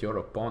see that your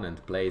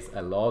opponent plays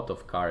a lot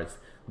of cards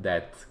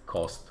that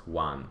cost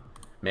 1.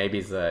 Maybe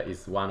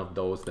is one of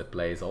those that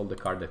plays all the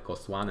cards that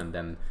cost 1 and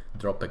then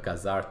drop a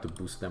Khazar to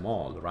boost them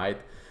all, right?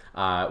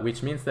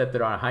 Which means that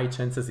there are high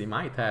chances he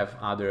might have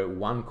other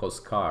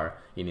 1-cost card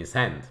in his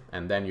hand,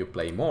 and then you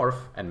play Morph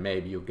and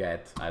maybe you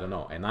get, I don't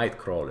know, a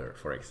Nightcrawler,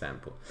 for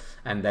example,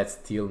 and that's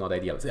still not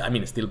ideal. I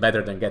mean, it's still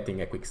better than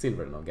getting a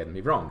Quicksilver, don't get me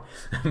wrong,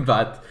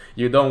 but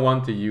you don't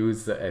want to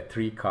use a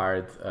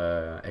 3-card,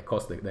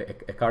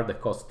 a card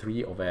that costs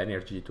 3 of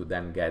energy to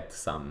then get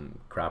some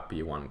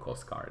crappy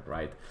 1-cost card,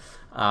 right?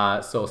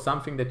 So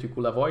something that you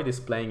could avoid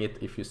is playing it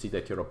if you see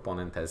that your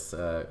opponent has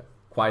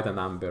quite a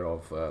number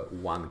of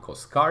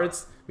 1-cost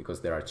cards,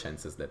 because there are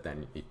chances that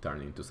then it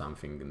turns into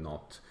something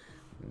not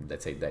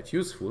let's say, that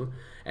useful.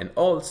 And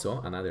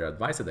also another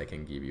advice that I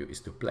can give you is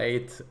to play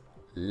it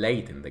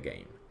late in the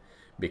game,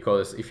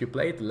 because if you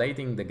play it late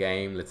in the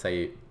game, let's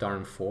say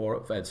turn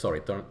 4,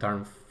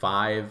 turn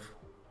 5,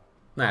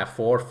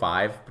 4,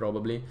 5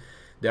 probably,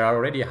 there are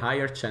already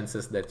higher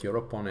chances that your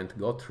opponent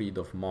got rid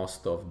of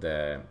most of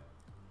the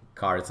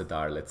cards that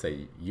are, let's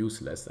say,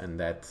 useless, and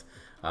that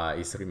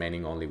is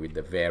remaining only with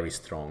the very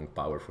strong,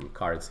 powerful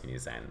cards in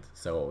his hand.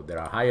 So there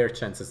are higher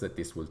chances that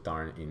this will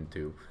turn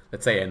into,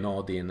 let's say, an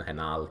Odin, an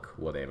Hulk,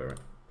 whatever.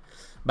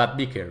 But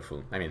be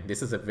careful. I mean,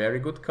 this is a very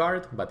good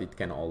card, but it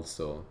can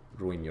also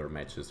ruin your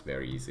matches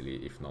very easily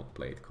if not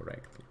played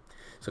correctly.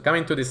 So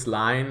coming to this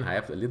line, I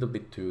have a little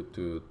bit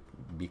to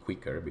be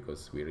quicker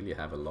because we really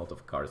have a lot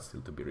of cards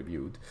still to be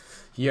reviewed.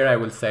 Here I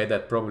will say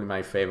that probably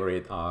my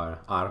favorite are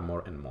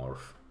Armor and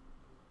Morph.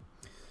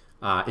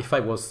 If I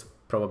was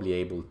probably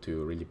able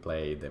to really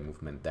play the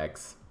movement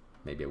decks,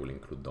 maybe I will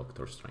include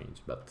Doctor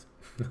Strange, but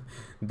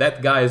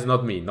that guy is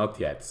not me, not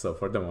yet. So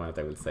for the moment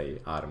I will say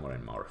Armor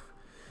and Morph.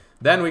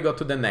 Then we go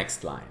to the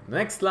next line.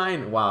 Next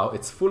line, wow,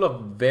 it's full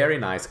of very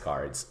nice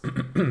cards.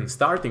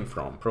 Starting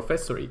from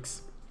Professor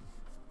X.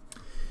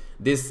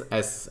 This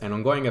has an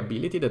ongoing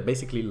ability that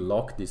basically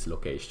locks this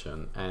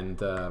location, and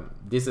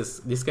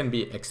this can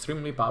be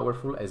extremely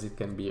powerful, as it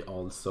can be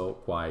also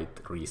quite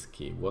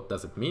risky. What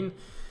does it mean?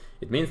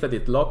 It means that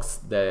it locks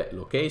the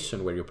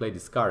location where you play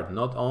this card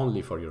not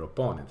only for your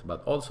opponent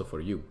but also for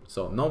you.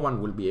 So no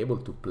one will be able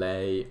to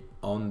play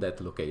on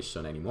that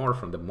location anymore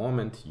from the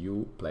moment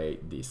you play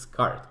this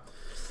card.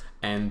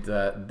 And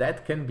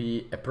that can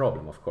be a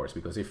problem, of course,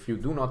 because if you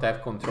do not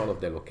have control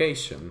of the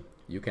location,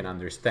 you can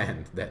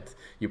understand that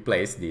you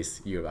place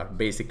this, you are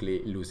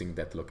basically losing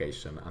that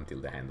location until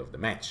the end of the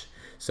match.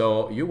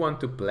 So you want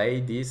to play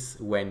this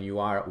when you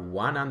are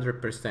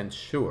 100%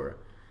 sure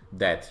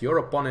that your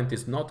opponent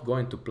is not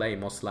going to play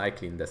most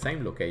likely in the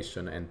same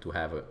location and to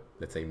have,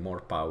 let's say,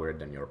 more power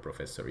than your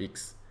Professor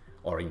X,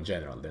 or in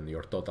general, than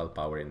your total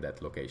power in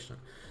that location.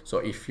 So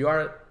if you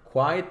are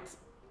quite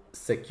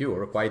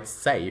secure, quite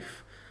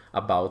safe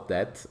about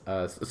that,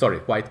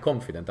 quite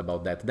confident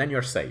about that, then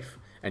you're safe.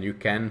 And you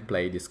can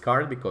play this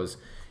card because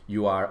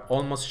you are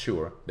almost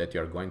sure that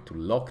you're going to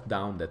lock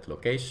down that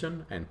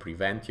location and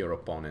prevent your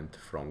opponent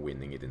from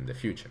winning it in the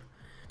future.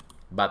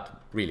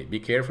 But really, be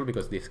careful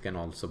because this can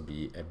also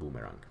be a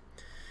boomerang.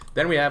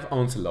 Then we have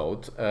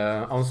Onslaught.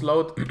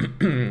 Onslaught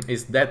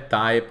is that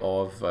type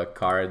of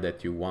card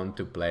that you want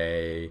to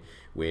play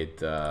with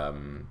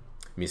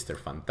Mr.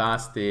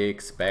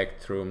 Fantastic,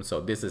 Spectrum.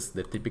 So this is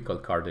the typical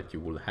card that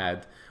you will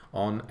have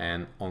on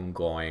an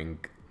ongoing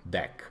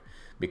deck,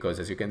 because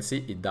as you can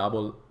see, it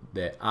doubles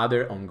the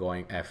other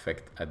ongoing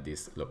effect at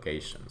this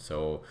location.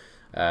 So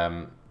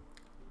I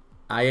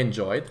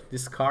enjoyed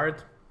this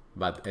card,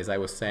 but as I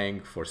was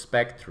saying, for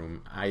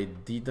Spectrum, I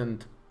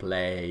didn't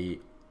play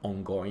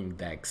ongoing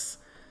decks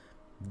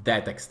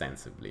that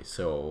extensively.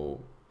 So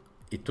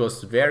it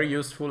was very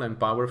useful and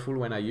powerful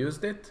when I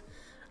used it,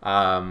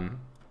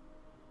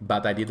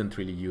 but I didn't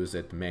really use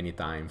it many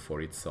times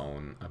for its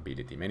own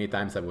ability. Many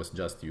times I was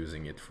just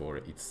using it for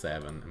its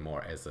 7,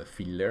 more as a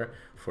filler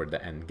for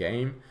the end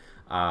game.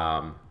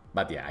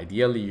 But yeah,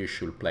 ideally you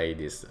should play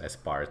this as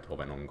part of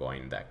an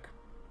ongoing deck.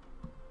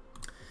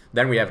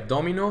 Then we have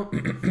Domino.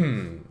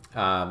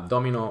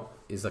 Domino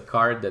is a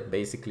card that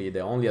basically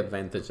the only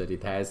advantage that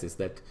it has is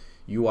that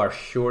you are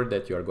sure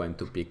that you are going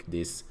to pick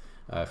this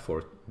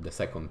for the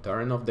second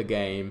turn of the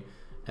game.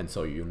 And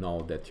so you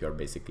know that you're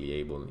basically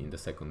able in the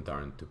second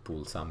turn to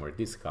pull somewhere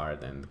this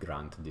card and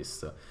grant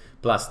this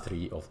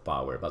 +3 of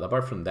power. But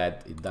apart from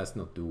that, it does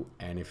not do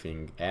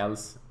anything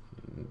else.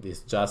 It's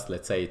just,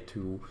 let's say,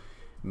 to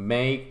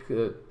make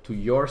to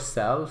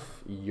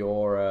yourself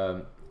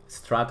your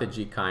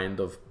strategy kind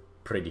of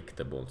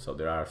predictable. So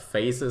there are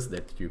phases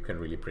that you can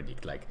really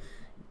predict, like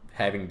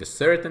having the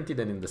certainty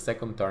that in the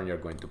second turn you're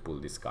going to pull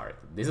this card.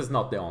 This is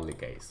not the only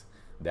case.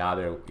 The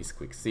other is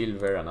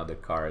Quicksilver, another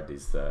card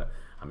is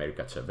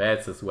America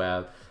Chavez as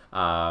well.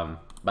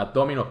 But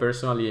Domino,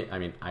 personally, I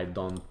mean, I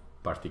don't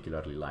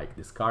particularly like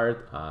this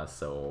card.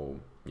 So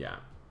yeah,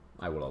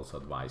 I will also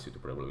advise you to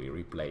probably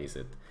replace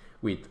it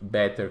with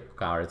better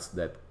cards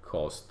that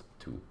cost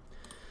 2.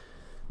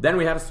 Then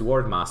we have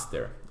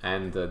Swordmaster,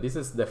 and this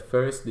is the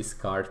first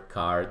discard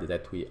card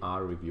that we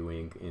are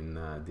reviewing in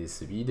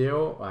this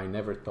video. I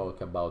never talk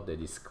about the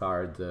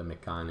discard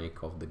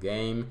mechanic of the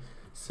game.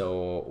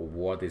 So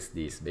what is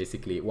this?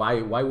 Basically,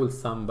 why will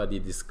somebody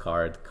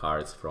discard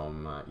cards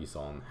from his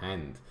own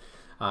hand?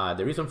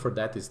 The reason for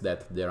that is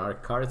that there are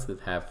cards that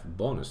have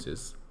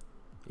bonuses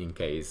in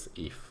case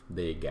if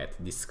they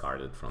get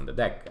discarded from the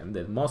deck. And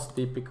the most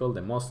typical,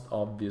 the most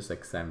obvious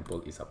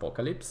example is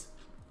Apocalypse,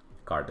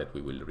 card that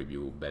we will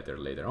review better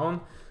later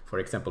on. For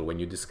example, when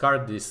you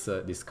discard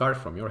this card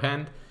from your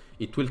hand,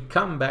 it will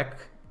come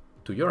back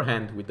to your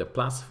hand with the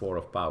 +4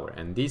 of power,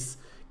 and this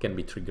can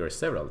be triggered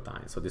several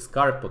times. So this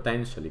card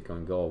potentially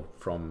can go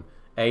from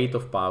 8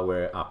 of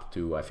power up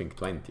to, I think,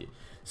 20.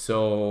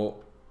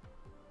 So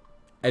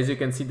as you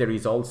can see, there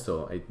is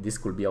also, this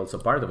could be also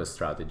part of a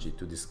strategy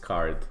to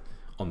discard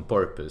on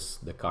purpose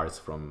the cards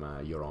from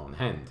your own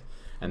hand.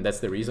 And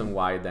that's the reason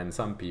why then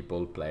some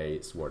people play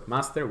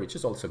Swordmaster, which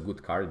is also a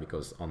good card,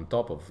 because on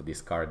top of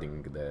discarding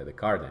the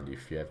card, and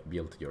if you have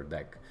built your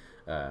deck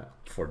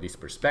for this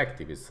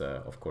perspective, is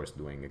of course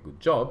doing a good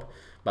job,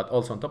 but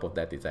also on top of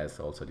that it has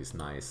also this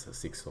nice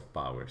 6 of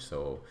power.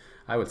 So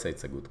I would say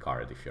it's a good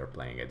card if you're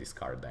playing a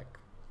discard deck.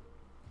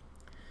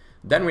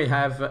 Then we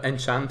have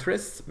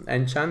Enchantress.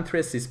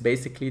 Enchantress is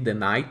basically the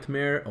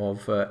nightmare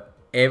of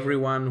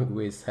everyone who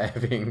is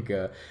having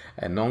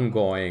an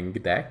ongoing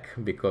deck,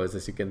 because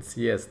as you can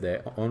see, as the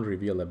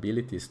on-reveal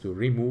abilities to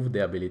remove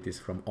the abilities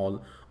from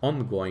all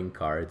ongoing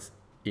cards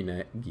in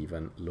a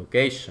given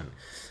location.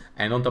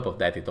 And on top of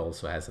that, it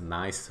also has a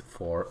nice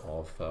 4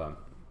 of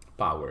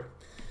power.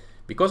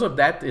 Because of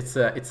that, it's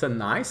a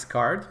nice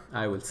card,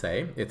 I will say.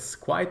 It's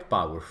quite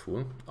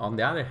powerful. On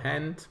the other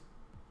hand,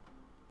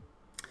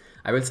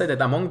 I will say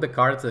that among the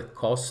cards that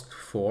cost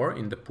 4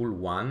 in the pool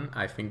 1,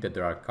 I think that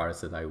there are cards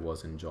that I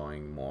was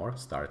enjoying more,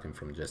 starting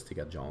from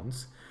Jessica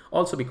Jones.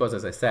 Also because,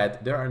 as I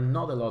said, there are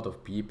not a lot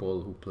of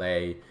people who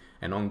play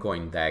an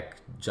ongoing deck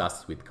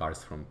just with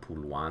cards from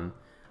pool 1.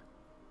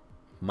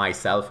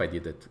 Myself, I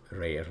did it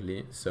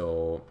rarely,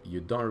 so you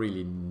don't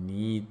really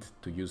need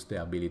to use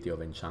the ability of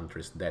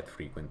Enchantress that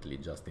frequently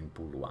just in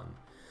pool 1.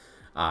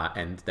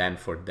 And then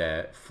for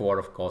the 4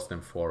 of cost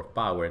and 4 of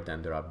power,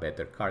 then there are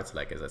better cards,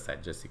 like as I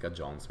said, Jessica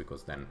Jones,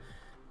 because then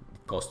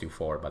it costs you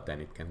 4, but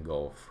then it can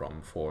go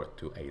from 4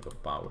 to 8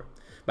 of power.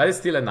 But it's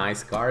still a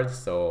nice card,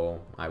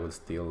 so I was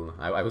still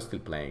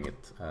playing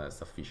it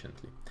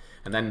sufficiently.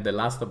 And then the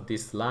last of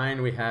this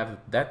line, we have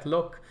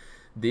Deathlock.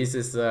 This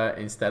is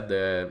instead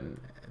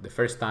the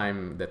first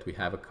time that we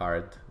have a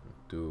card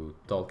to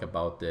talk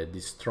about the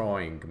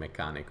destroying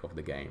mechanic of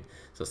the game.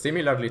 So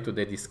similarly to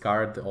the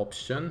discard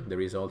option,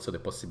 there is also the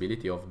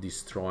possibility of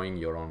destroying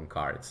your own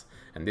cards.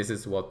 And this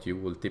is what you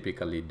will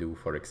typically do,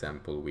 for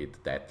example,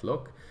 with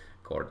Deathlock,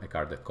 a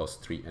card that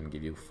costs 3 and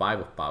give you 5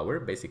 of power.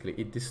 Basically,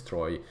 it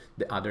destroys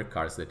the other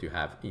cards that you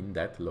have in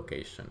that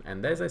location.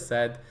 And as I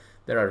said,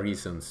 there are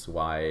reasons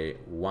why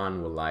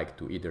one would like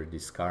to either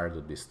discard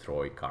or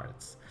destroy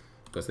cards,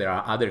 because there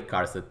are other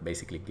cards that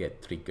basically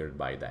get triggered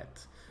by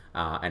that.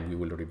 And we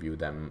will review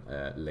them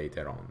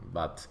later on.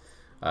 But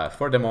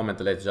for the moment,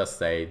 let's just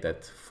say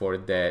that for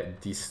the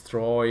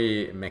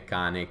destroy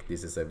mechanic,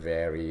 this is a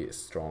very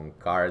strong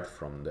card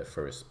from the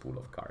first pool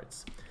of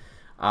cards.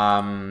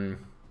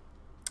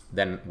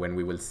 Then when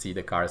we will see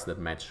the cards that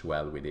match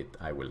well with it,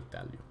 I will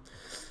tell you.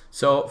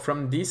 So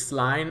from this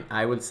line,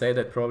 I will say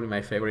that probably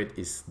my favorite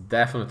is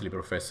definitely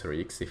Professor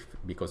X,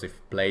 because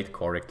if played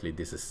correctly,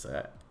 this is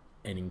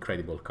an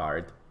incredible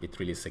card. It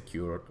really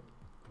secured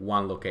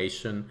one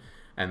location,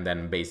 and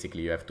then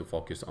basically you have to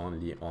focus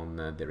only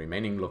on the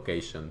remaining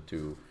location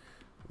to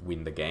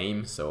win the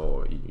game.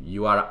 So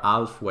you are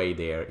halfway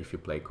there if you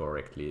play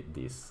correctly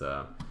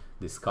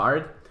this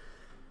card.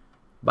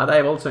 But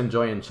I also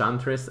enjoy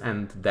Enchantress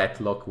and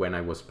Deathlock when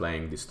I was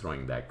playing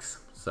destroying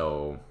decks.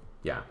 So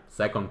yeah,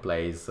 second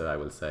place I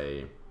will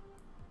say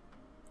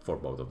for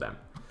both of them.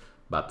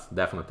 But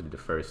definitely the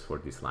first for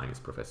this line is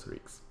Professor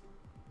X.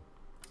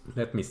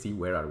 Let me see,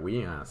 where are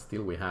we?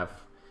 Still we have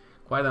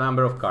quite a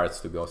number of cards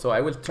to go. So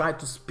I will try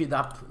to speed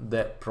up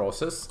the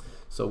process.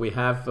 So we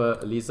have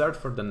Lizard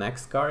for the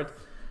next card.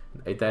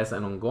 It has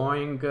an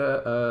ongoing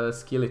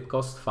skill. It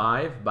costs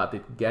 5, but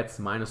it gets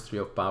 -3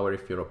 of power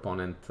if your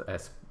opponent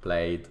has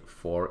played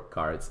 4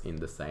 cards in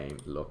the same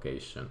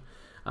location.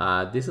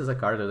 This is a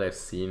card that I've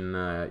seen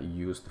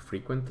used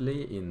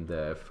frequently in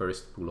the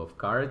first pool of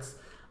cards.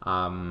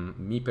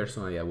 Me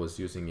personally, I was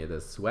using it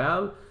as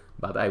well,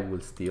 but I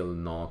will still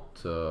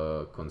not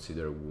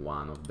consider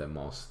one of the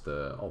most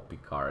OP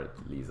card,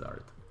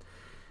 Lizard.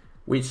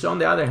 Which, on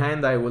the other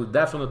hand, I will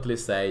definitely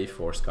say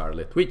for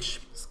Scarlet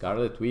Witch.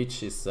 Scarlet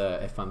Witch is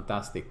a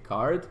fantastic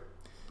card.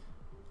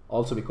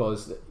 Also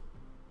because,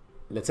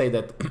 let's say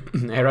that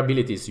her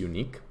ability is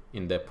unique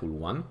in the pool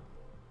 1.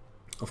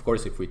 Of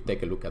course, if we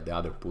take a look at the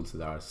other pools,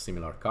 there are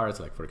similar cards,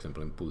 like for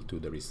example in pool 2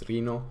 there is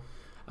Rhino.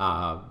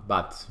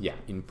 But yeah,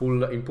 in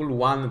pool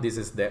 1, this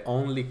is the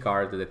only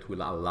card that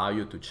will allow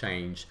you to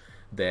change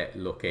the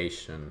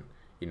location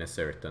in a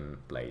certain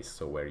place.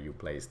 So where you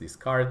place this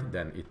card,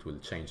 then it will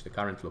change the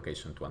current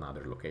location to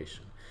another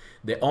location.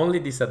 The only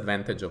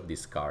disadvantage of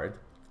this card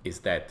is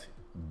that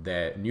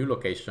the new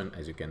location,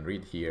 as you can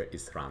read here,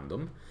 is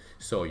random.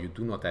 So you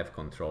do not have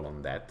control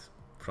on that.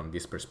 From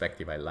this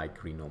perspective, I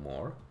like Rhino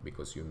more,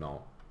 because you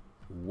know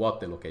what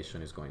the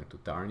location is going to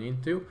turn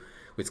into.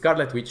 With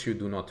Scarlet Witch, you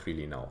do not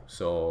really know.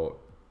 So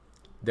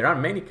there are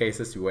many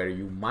cases where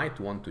you might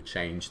want to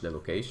change the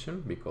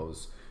location,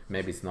 because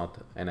maybe it's not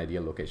an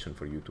ideal location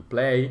for you to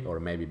play, or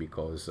maybe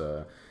because,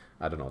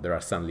 I don't know, there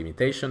are some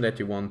limitations that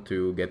you want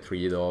to get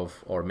rid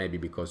of, or maybe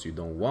because you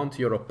don't want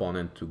your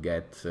opponent to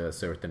get a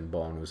certain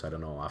bonus, I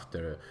don't know,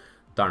 after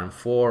turn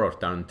 4 or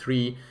turn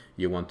 3,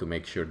 you want to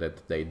make sure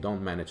that they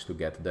don't manage to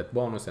get that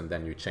bonus, and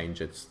then you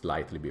change it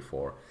slightly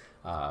before.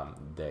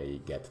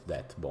 they get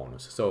that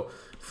bonus. So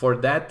for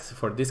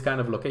this kind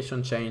of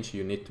location change,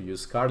 you need to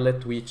use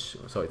Scarlet Witch.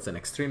 So it's an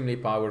extremely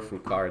powerful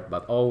card,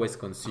 but always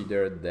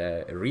consider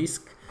the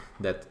risk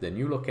that the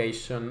new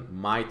location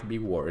might be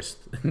worse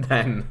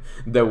than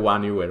the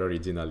one you were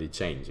originally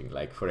changing.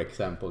 Like, for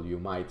example, you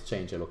might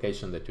change a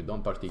location that you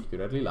don't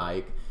particularly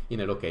like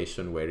in a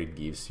location where it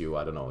gives you,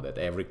 I don't know, that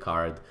every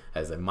card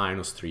has a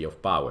 -3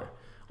 of power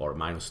or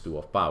 -2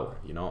 of power,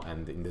 you know,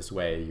 and in this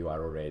way you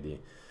are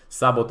already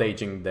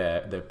sabotaging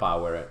the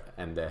power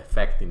and the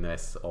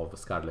effectiveness of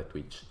Scarlet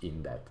Witch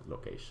in that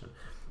location.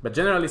 But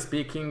generally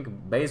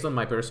speaking, based on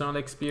my personal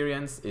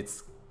experience,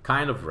 it's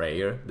kind of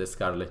rare the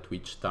Scarlet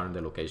Witch turn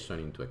the location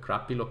into a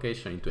crappy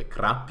location, into a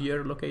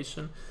crappier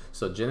location.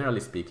 So generally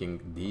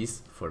speaking,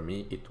 this, for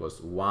me, it was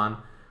one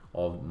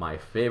of my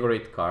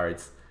favorite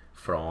cards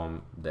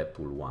from the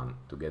pool 1,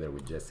 together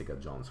with Jessica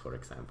Jones, for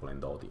example,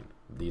 and Odin.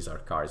 These are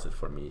cards that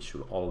for me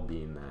should all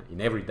be in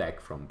every deck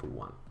from pool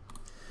 1.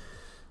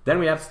 Then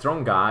we have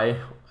Strong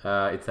Guy.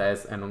 It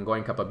has an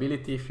ongoing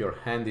capability. If your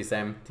hand is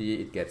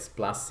empty, it gets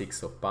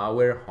 +6 of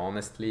power.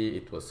 Honestly,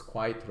 it was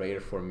quite rare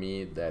for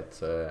me that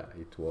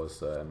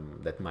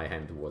that my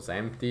hand was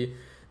empty.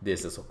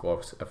 This is of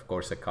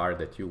course a card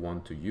that you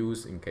want to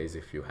use in case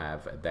if you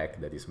have a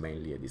deck that is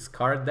mainly a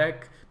discard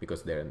deck,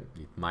 because then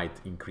it might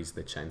increase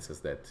the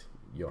chances that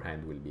your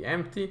hand will be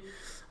empty.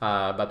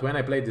 But when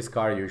I played this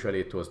card,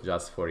 usually it was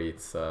just for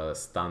its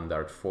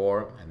standard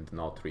 4 and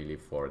not really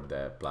for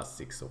the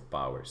 +6 of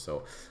power.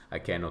 So I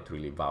cannot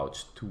really vouch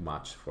too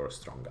much for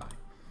Strong Guy.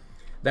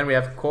 Then we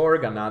have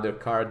Korg, another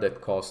card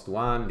that costs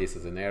 1. This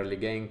is an early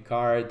game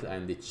card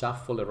and it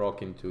shuffles a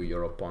rock into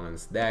your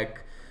opponent's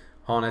deck.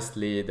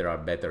 Honestly, there are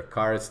better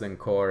cards than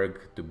Korg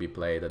to be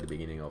played at the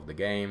beginning of the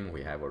game.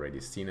 We have already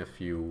seen a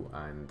few,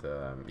 and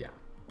yeah,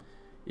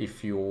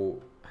 if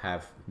you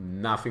have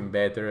nothing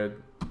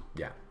better,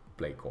 yeah,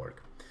 play Korg.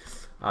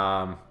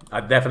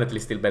 Definitely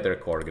still better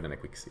Korg than a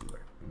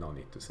Quicksilver, no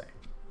need to say.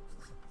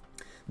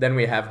 Then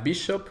we have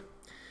Bishop.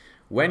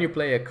 When you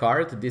play a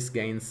card, this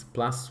gains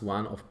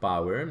 +1 of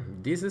power.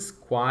 This is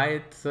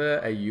quite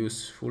a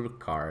useful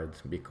card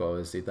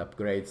because it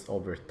upgrades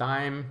over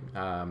time.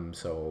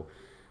 So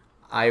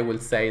I will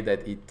say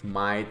that it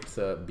might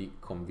be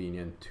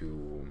convenient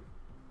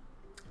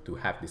to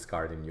have this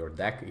card in your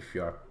deck if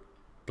you are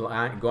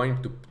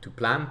going to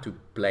plan to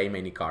play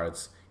many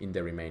cards in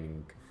the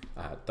remaining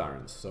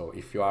turns. So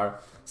if you are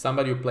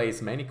somebody who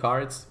plays many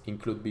cards,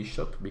 include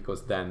Bishop,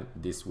 because then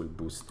this will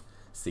boost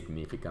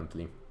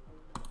significantly.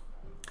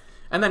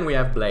 And then we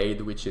have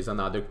Blade, which is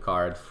another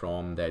card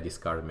from the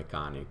discard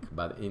mechanic,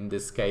 but in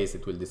this case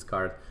it will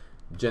discard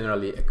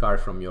generally a card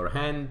from your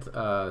hand,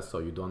 so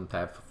you don't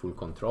have full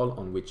control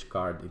on which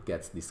card it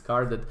gets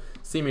discarded,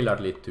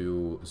 similarly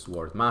to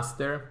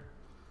Swordmaster,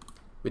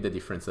 with the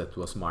difference that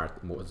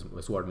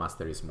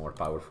Swordmaster is more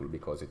powerful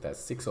because it has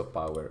 6 of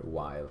power,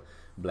 while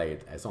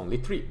Blade has only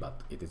 3,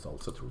 but it is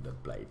also true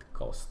that Blade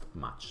costs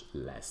much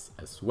less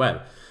as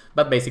well.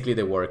 But basically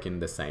they work in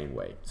the same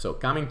way. So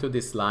coming to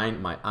this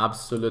line, my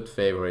absolute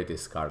favorite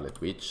is Scarlet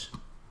Witch.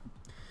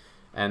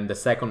 And the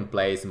second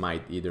place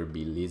might either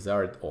be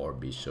Lizard or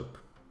Bishop.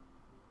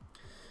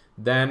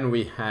 Then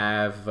we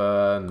have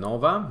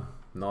Nova.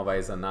 Nova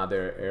is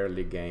another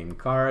early game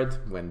card.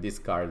 When this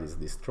card is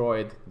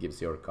destroyed,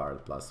 gives your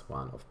card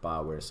 +1 of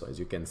power. So as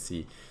you can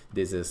see,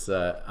 this is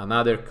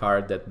another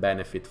card that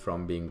benefits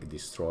from being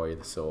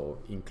destroyed.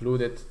 So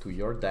include it to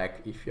your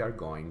deck if you are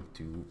going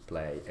to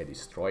play a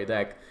destroy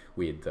deck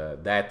with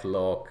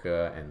Deathlock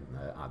and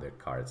other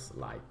cards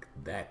like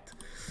that.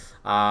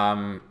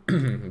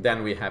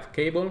 Then we have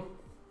Cable.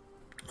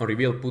 On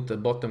reveal, put the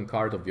bottom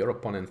card of your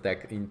opponent's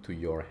deck into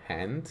your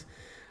hand.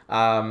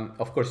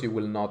 Of course, you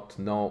will not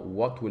know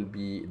what will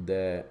be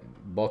the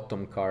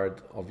bottom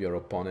card of your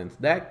opponent's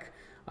deck,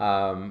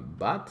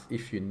 but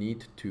if you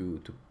need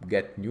to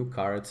get new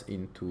cards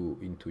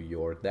into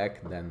your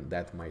deck, then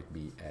that might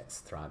be a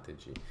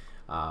strategy.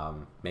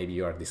 Maybe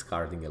you are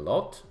discarding a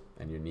lot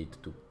and you need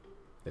to,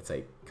 let's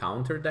say,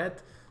 counter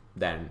that.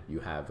 Then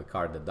you have a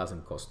card that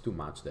doesn't cost too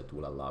much that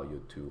will allow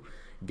you to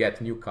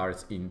get new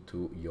cards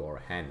into your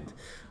hand.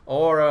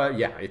 Or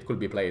yeah, it could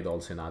be played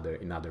also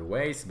in other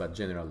ways, but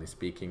generally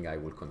speaking, I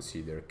will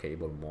consider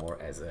Cable more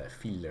as a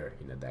filler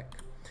in a deck.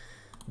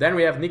 Then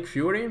we have Nick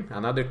Fury,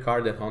 another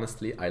card that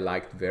honestly I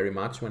liked very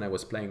much when I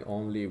was playing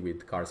only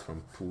with cards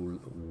from pool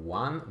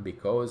 1,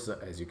 because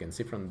as you can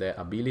see from the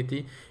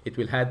ability, it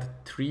will add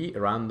 3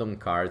 random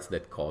cards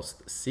that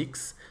cost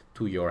 6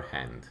 to your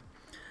hand.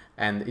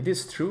 And it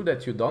is true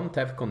that you don't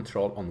have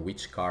control on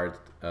which card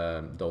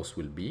those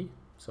will be,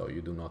 so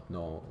you do not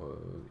know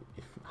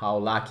how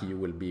lucky you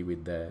will be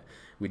with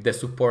the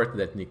support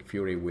that Nick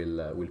Fury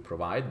will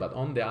provide. But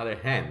on the other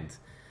hand,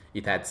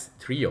 it adds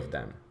 3 of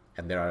them,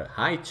 and there are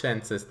high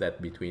chances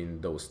that between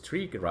those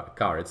 3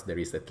 cards there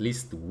is at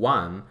least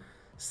one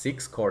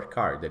 6-core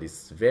card that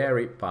is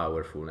very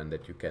powerful and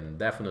that you can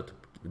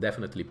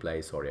definitely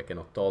play. Sorry, I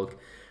cannot talk,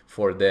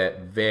 for the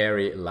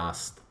very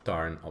last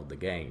turn of the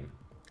game.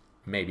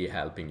 maybe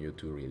helping you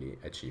to really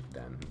achieve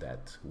then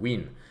that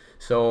win.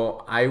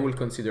 So I will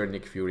consider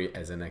Nick Fury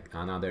as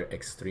another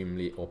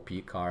extremely OP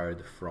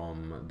card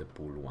from the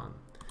pool 1.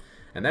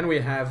 And then we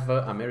have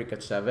America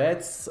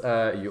Chavez.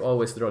 You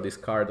always draw this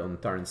card on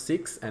turn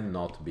 6 and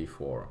not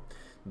before.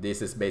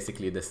 This is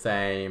basically the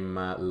same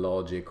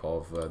logic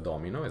of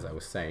Domino, as I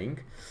was saying.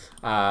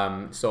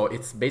 So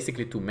it's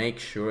basically to make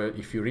sure,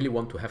 if you really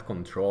want to have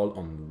control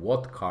on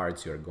what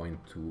cards you're going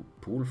to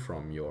pull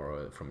from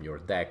your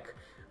deck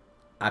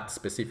at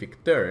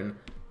specific turn,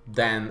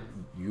 then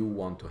you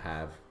want to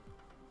have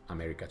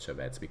America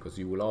Chavez, because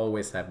you will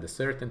always have the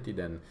certainty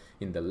then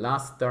in the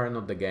last turn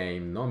of the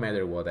game, no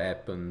matter what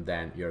happened,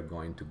 then you're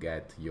going to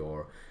get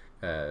your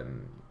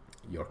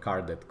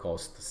card that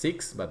costs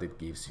 6, but it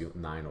gives you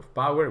 9 of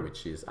power,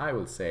 which is, I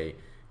will say,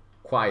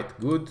 quite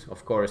good.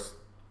 Of course,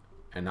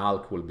 an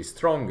Hulk will be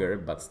stronger,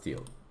 but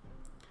still.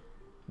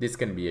 This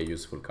can be a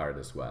useful card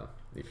as well,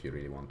 if you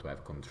really want to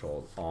have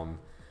control on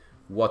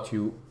what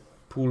you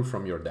pull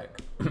from your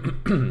deck.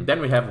 Then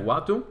we have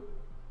Uatu.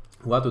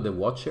 Uatu the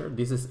Watcher.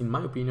 This is, in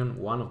my opinion,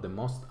 one of the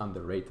most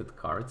underrated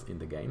cards in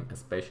the game,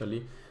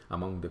 especially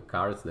among the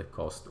cards that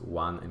cost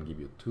 1 and give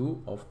you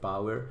 2 of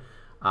power.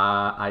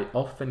 I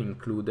often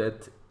include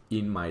it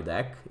in my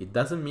deck. It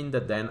doesn't mean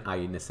that then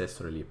I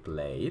necessarily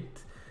play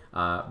it,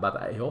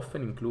 but I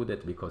often include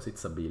it because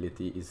its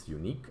ability is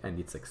unique and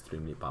it's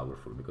extremely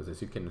powerful, because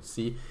as you can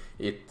see,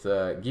 it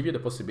gives you the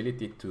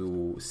possibility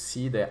to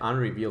see the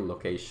unrevealed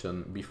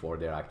location before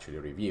they're actually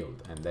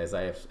revealed. And as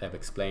I have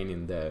explained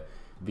in the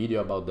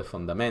video about the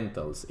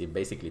fundamentals, it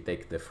basically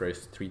takes the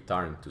first 3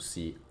 turns to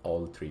see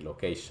all 3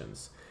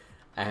 locations.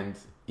 And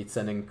it's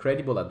an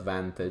incredible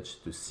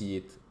advantage to see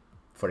it,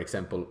 for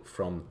example,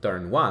 from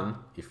turn 1.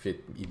 If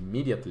it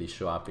immediately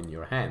show up in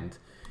your hand,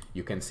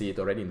 you can see it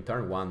already in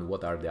turn 1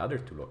 what are the other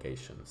 2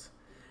 locations.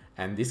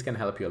 And this can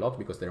help you a lot,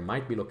 because there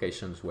might be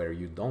locations where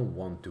you don't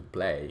want to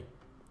play,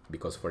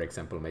 because, for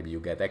example, maybe you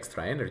get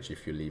extra energy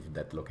if you leave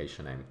that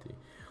location empty.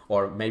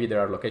 Or maybe there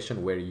are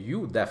locations where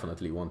you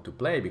definitely want to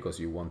play because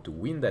you want to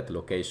win that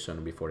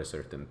location before a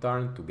certain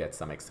turn to get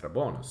some extra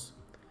bonus.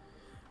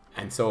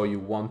 And so you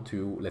want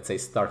to, let's say,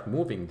 start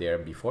moving there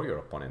before your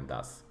opponent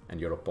does. And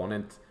your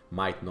opponent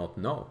might not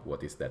know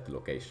what is that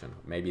location.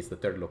 Maybe it's the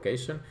 3rd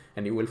location,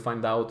 and you will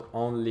find out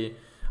only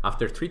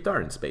after 3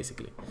 turns,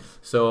 basically.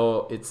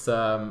 So it's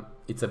a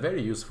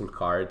very useful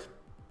card.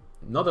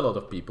 Not a lot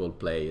of people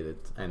play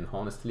it, and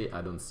honestly,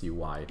 I don't see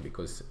why,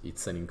 because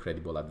it's an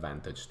incredible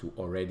advantage to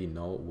already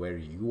know where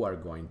you are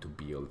going to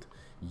build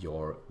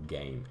your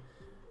game.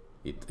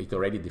 It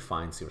already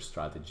defines your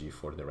strategy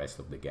for the rest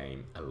of the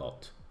game a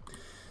lot.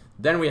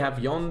 Then we have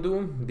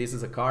Yondu. This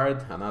is a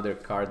card, another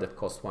card that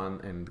costs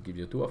 1 and gives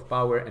you 2 of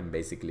power, and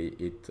basically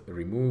it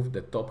removes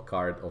the top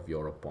card of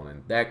your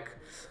opponent deck.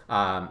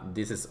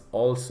 This is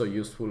also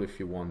useful if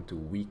you want to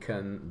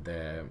weaken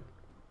the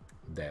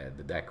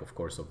deck, of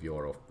course, of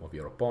your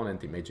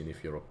opponent. Imagine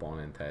if your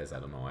opponent has, I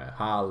don't know, a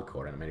Hulk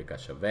or an America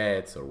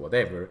Chavez or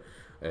whatever,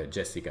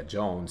 Jessica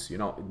Jones, you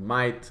know, it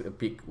might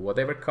pick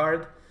whatever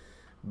card,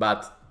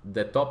 but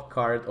the top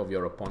card of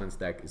your opponent's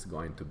deck is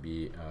going to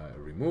be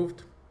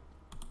removed.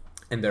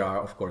 And there are,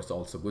 of course,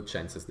 also good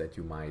chances that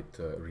you might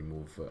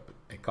remove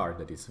a card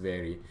that is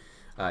very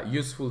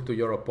useful to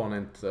your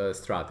opponent's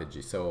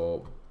strategy.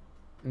 So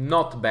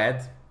not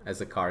bad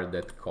as a card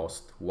that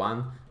costs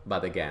 1,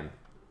 but again,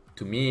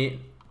 to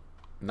me,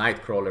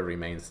 Nightcrawler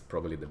remains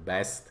probably the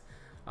best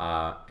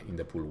in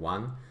the pool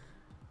 1.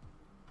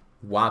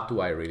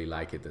 Uatu, I really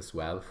like it as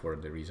well for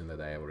the reason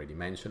that I already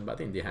mentioned, but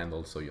in the end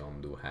also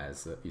Yondu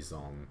has his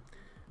own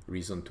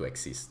reason to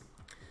exist.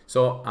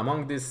 So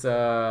among these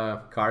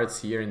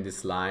cards here in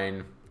this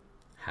line,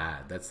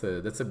 that's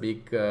a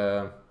big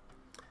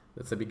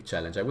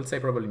challenge. I would say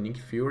probably Nick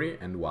Fury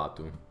and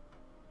Uatu.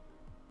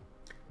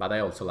 But I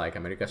also like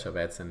America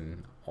Chavez,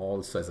 and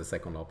also as a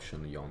second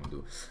option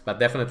Yondu. But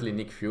definitely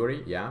Nick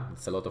Fury, yeah,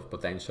 it's a lot of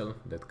potential,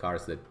 that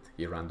cards that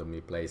he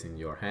randomly plays in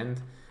your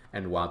hand,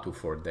 and Uatu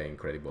for the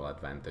incredible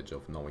advantage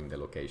of knowing the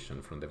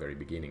location from the very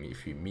beginning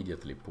if you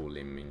immediately pull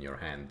him in your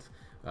hand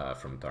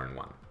from turn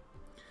 1.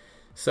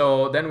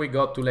 So then we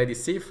got to Lady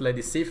Sif.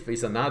 Lady Sif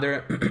is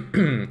another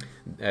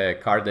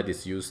card that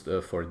is used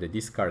for the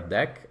discard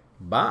deck,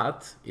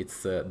 but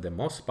it's the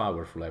most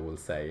powerful, I will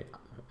say,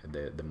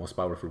 the most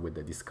powerful with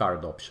the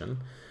discard option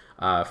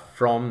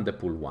from the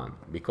pool 1,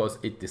 because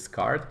it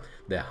discards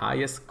the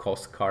highest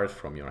cost card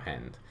from your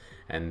hand.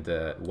 And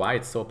why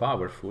it's so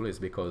powerful is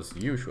because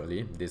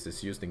usually this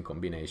is used in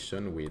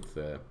combination with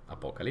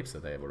Apocalypse,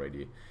 that I have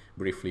already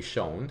briefly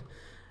shown.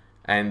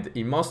 And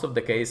in most of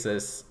the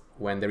cases,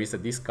 when there is a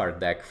discard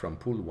deck from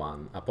pool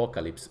 1,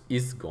 Apocalypse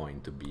is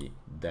going to be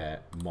the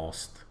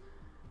most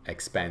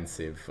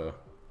expensive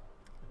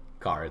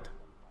card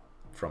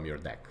from your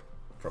deck,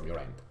 from your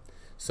end.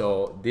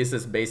 So this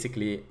is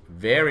basically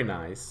very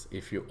nice.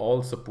 If you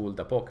also pulled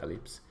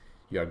Apocalypse,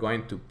 you are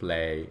going to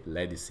play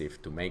Lady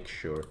Sif to make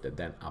sure that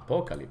then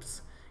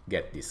Apocalypse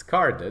get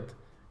discarded,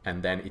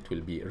 and then it will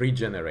be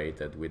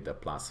regenerated with the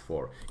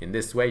 +4. In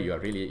this way, you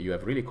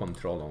have really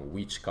control on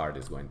which card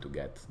is going to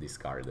get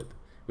discarded,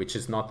 which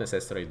is not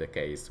necessarily the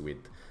case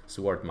with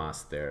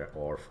Swordmaster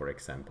or, for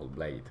example,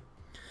 Blade.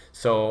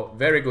 So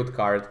very good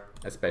card,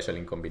 especially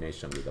in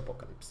combination with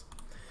Apocalypse.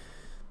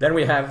 Then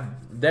we have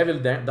Devil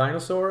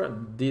Dinosaur.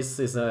 This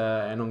is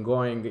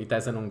it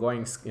has an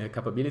ongoing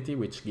capability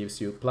which gives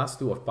you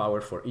 +2 of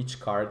power for each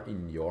card in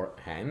your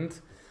hand.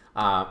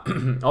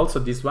 Also,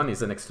 this one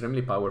is an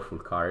extremely powerful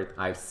card.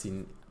 I've seen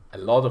a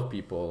lot of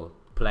people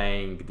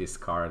playing this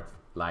card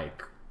like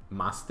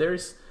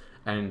masters,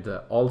 and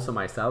also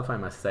myself, I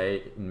must say,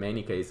 in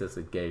many cases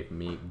it gave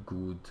me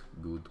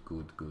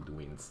good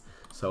wins.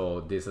 So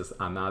this is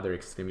another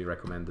extremely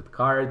recommended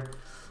card.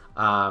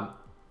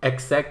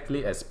 Exactly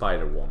as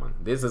Spider-Woman.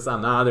 This is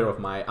another of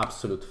my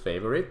absolute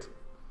favorite.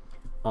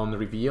 On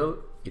reveal,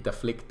 it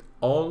afflicts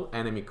all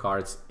enemy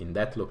cards in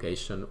that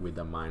location with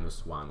a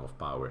 -1 of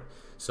power.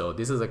 So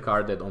this is a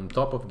card that, on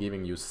top of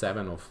giving you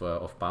 7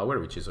 of power,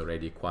 which is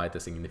already quite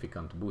a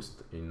significant boost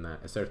in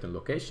a certain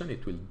location,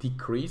 it will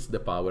decrease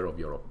the power of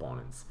your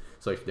opponents.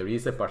 So if there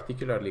is a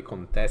particularly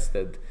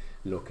contested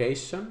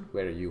location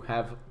where you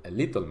have a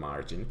little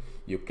margin,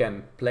 you can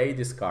play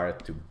this card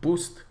to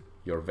boost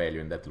your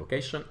value in that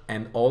location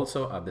and also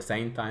at the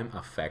same time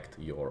affect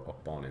your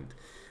opponent.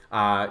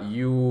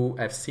 You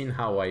have seen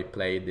how I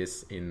played this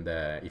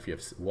if you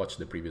have watched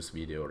the previous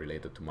video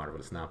related to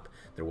Marvel Snap,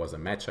 there was a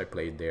match I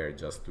played there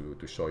just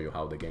to show you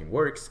how the game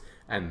works,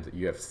 and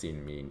you have seen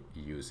me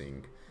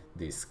using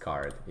this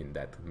card in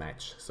that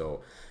match.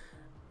 So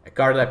a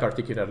card I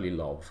particularly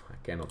love, I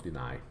cannot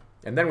deny.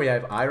 And then we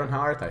have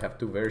Ironheart. I have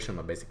two versions,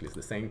 but basically it's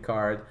the same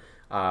card.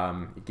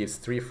 It gives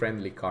 3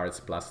 friendly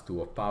cards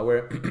 +2 of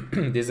power.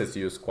 This is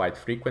used quite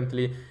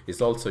frequently.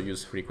 It's also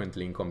used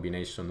frequently in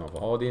combination of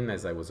Odin,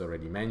 as I was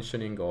already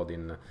mentioning.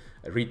 Odin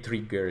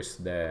re-triggers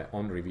the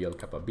on-reveal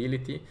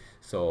capability.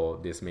 So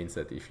this means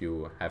that if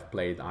you have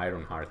played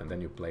Ironheart and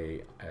then you play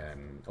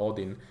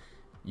Odin,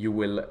 you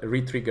will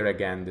re-trigger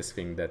again this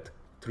thing that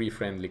 3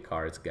 friendly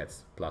cards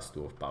gets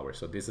 +2 of power.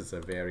 So this is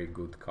a very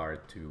good card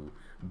to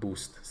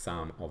boost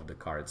some of the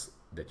cards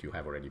that you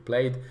have already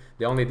played.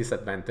 The only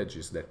disadvantage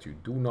is that you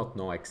do not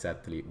know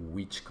exactly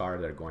which card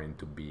are going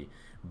to be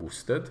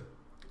boosted,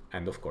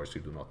 and of course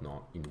you do not know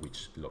in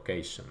which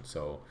location.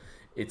 So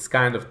it's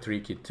kind of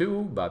tricky too,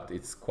 but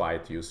it's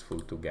quite useful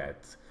to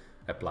get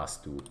a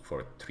 +2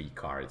 for 3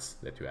 cards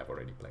that you have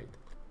already played.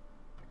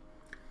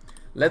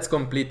 Let's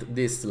complete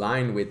this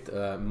line with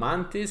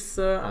Mantis,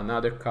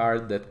 another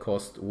card that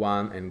costs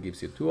 1 and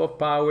gives you 2 of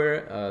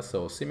power.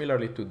 So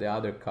similarly to the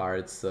other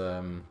cards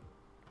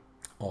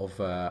of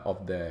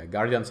the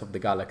Guardians of the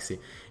Galaxy,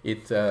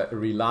 it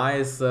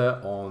relies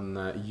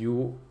on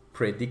you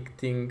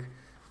predicting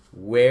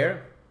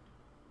where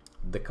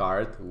the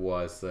card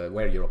was,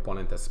 where your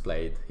opponent has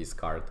played his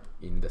card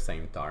in the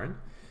same turn.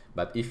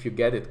 But if you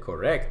get it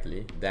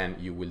correctly, then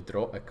you will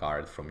draw a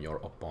card from your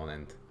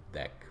opponent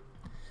deck.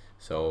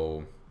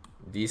 So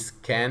this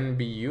can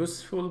be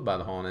useful,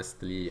 but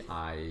honestly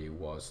I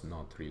was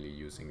not really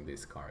using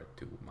this card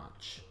too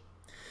much.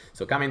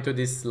 So coming to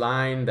this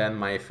line, then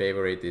my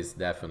favorite is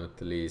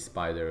definitely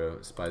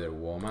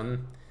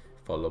Spider-Woman,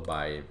 followed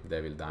by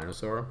Devil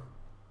Dinosaur.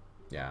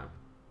 Yeah.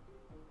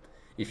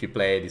 If you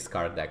play this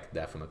card deck,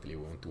 definitely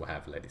want to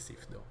have Lady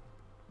Sif though.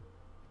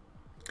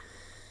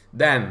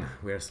 Then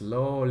we're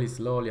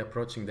slowly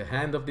approaching the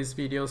end of this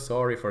video.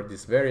 Sorry for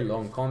this very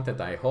long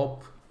content. I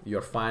hope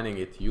you're finding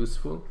it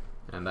useful,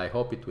 and I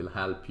hope it will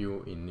help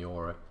you in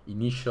your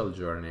initial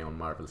journey on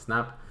Marvel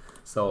Snap.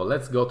 So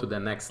let's go to the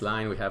next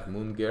line. We have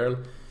Moon Girl.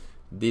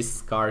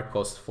 This card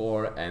costs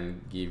 4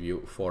 and give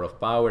you 4 of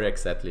power,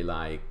 exactly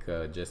like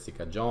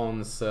Jessica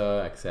Jones,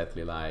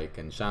 exactly like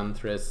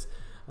Enchantress,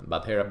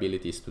 but her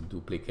ability is to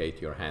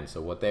duplicate your hand.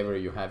 So whatever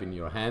you have in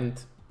your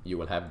hand, you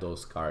will have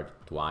those cards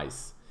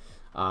twice.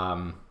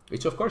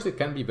 Which of course it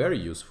can be very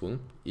useful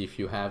if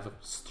you have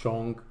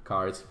strong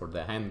cards for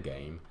the hand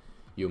game.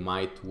 You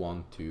might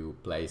want to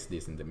place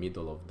this in the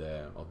middle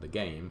of the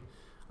game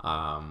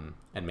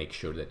and make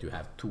sure that you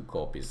have 2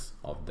 copies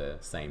of the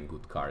same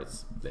good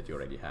cards that you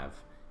already have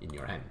in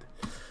your hand.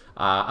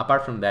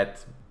 Apart from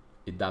that,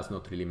 it does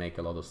not really make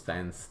a lot of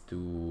sense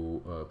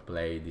to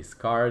play this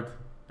card,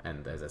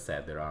 and as I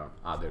said, there are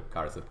other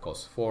cards that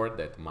cost 4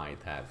 that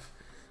might have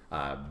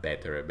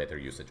better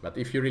usage. But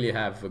if you really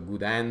have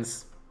good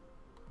hands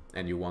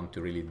and you want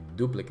to really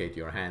duplicate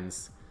your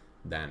hands,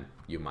 then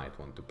you might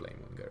want to play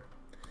Moon Girl.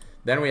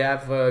 Then we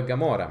have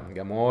Gamora.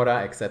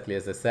 Gamora, exactly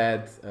as I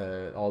said,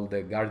 all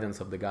the Guardians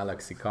of the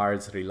Galaxy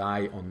cards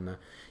rely on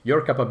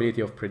your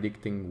capability of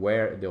predicting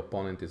where the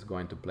opponent is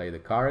going to play the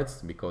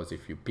cards, because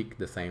if you pick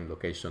the same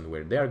location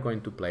where they are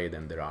going to play,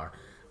 then there are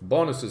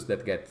bonuses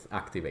that get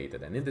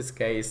activated. And in this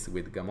case,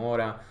 with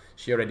Gamora,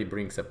 she already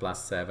brings a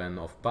 +7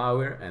 of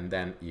power, and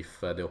then if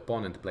the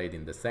opponent played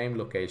in the same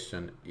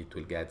location, it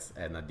will get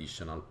an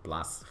additional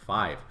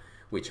 +5,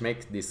 which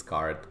makes this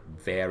card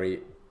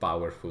very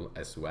powerful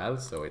as well.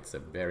 So it's a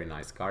very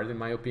nice card in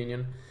my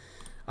opinion.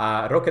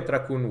 Rocket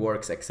Raccoon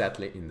works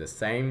exactly in the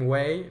same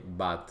way,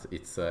 but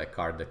it's a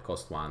card that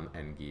costs 1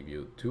 and give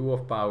you 2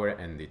 of power,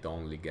 and it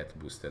only gets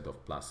boosted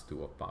of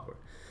 +2 of power.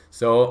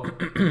 So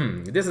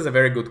this is a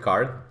very good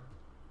card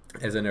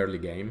as an early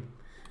game,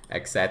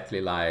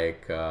 exactly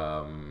like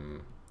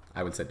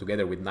I would say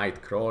together with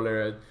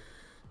Nightcrawler,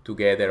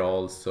 together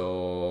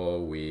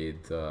also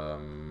with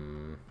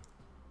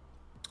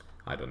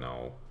I don't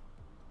know,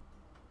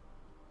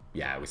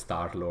 yeah, with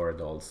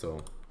Star-Lord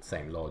also,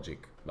 same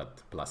logic,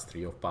 but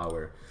 +3 of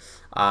power.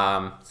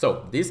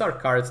 So these are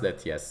cards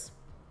that, yes,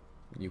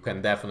 you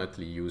can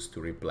definitely use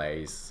to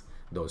replace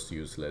those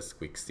useless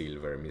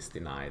Quicksilver, Misty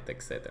Knight,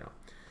 etc.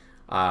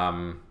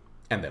 And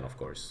then, of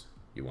course,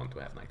 you want to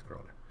have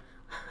Nightcrawler.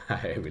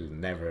 I will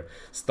never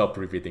stop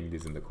repeating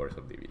this in the course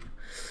of the video.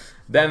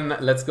 Then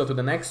let's go to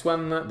the next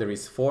one. There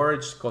is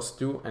Forge, cost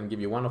 2 and give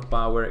you 1 of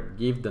power.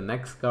 Give the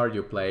next card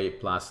you play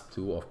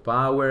 +2 of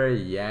power.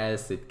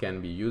 Yes, it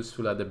can be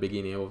useful at the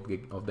beginning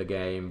of the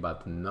game,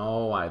 but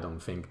no, I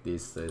don't think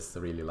this is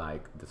really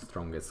like the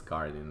strongest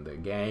card in the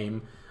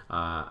game,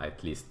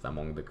 at least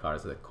among the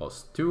cards that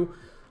cost 2.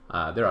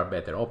 There are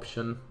better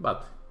options,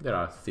 but there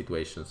are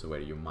situations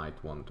where you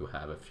might want to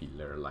have a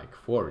filler like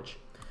Forge.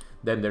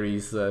 Then there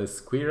is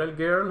Squirrel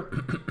Girl,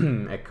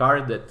 a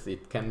card that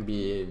it can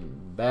be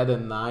bad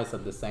and nice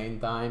at the same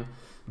time,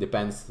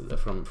 depends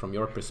from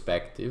your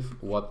perspective.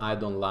 What I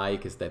don't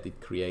like is that it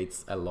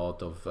creates a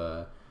lot of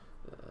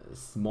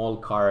small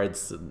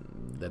cards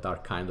that are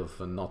kind of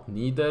not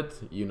needed.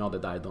 You know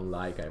that I don't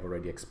like, I've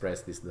already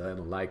expressed this, that I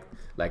don't like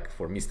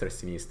for Mr.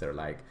 Sinister,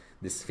 like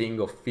this thing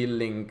of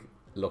filling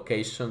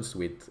locations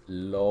with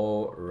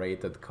low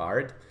rated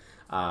card.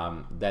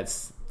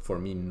 That's for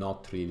me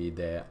not really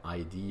the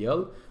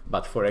ideal,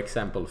 but for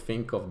example,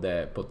 think of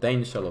the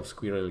potential of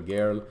Squirrel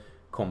Girl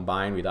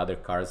combined with other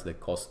cards that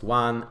cost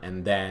 1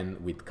 and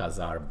then with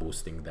Khazar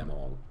boosting them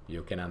all.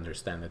 You can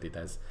understand that it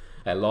has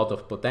a lot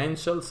of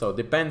potential, so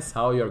depends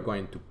how you're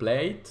going to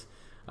play it,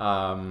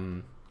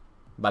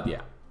 but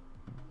yeah,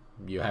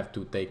 you have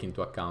to take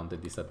into account the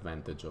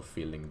disadvantage of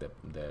filling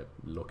the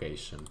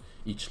location,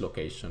 each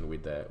location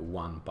with a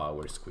 1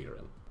 power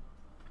squirrel.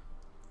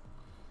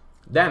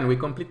 Then we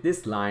complete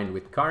this line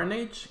with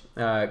Carnage.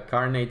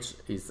 Carnage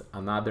is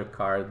another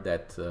card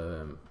that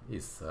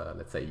is,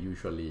 let's say,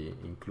 usually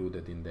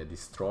included in the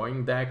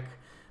destroying deck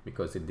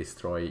because it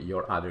destroys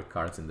your other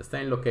cards in the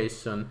same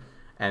location,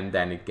 and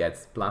then it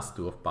gets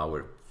 +2 of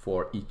power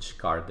for each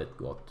card that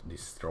got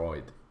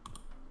destroyed.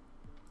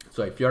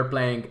 So if you're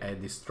playing a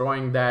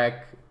destroying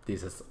deck,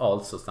 this is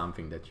also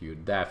something that you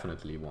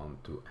definitely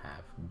want to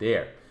have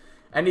there.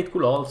 And it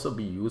could also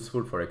be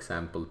useful, for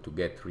example, to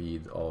get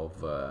rid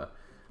of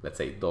let's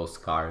say those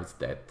cards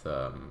that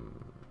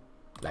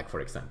like for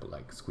example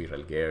like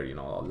Squirrel Gear, you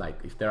know,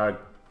 like if there are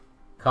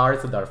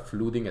cards that are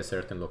flooding a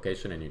certain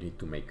location and you need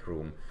to make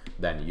room,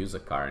 then use a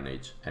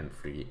Carnage and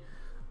free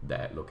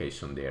the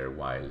location there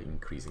while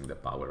increasing the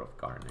power of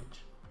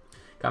Carnage.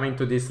 Coming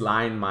to this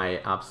line, my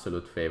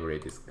absolute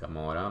favorite is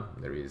Gamora.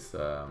 There is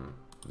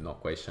no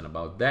question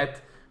about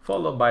that,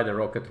 followed by the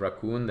Rocket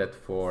Raccoon that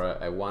for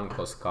a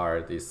 1-cost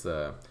card is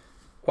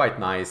quite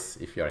nice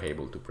if you are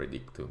able to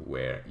predict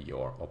where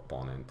your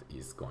opponent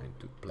is going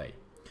to play.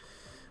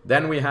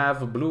 Then we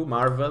have Blue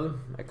Marvel,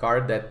 a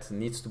card that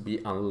needs to be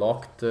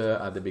unlocked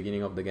at the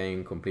beginning of the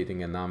game,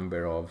 completing a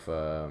number of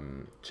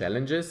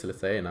challenges,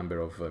 let's say a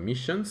number of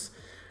missions,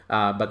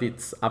 but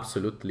it's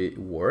absolutely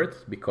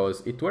worth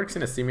because it works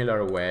in a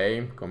similar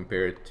way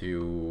compared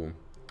to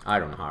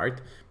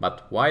Ironheart,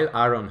 but while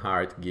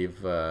Ironheart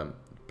give +2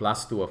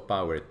 of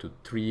power to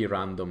 3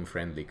 random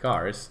friendly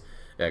cards,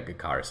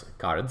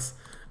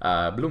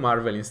 Blue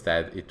Marvel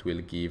instead it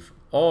will give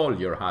all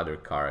your other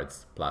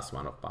cards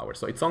 +1 of power.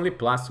 So it's only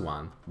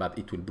 +1, but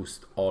it will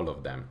boost all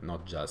of them,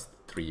 not just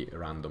 3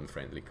 random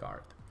friendly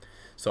cards.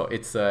 So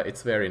it's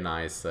very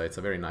nice. It's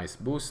a very nice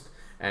boost,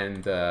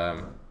 and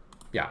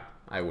yeah,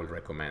 I will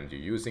recommend you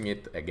using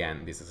it.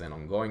 Again, this is an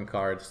ongoing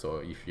card, so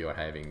if you're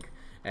having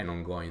an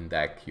ongoing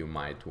deck, you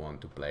might want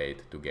to play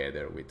it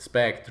together with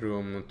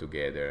Spectrum,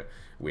 together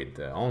with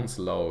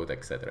Onslaught,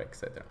 etc,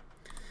 etc.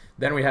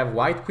 Then we have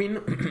White Queen,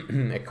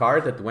 a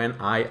card that when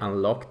I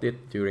unlocked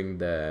it during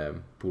the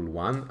pool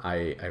 1,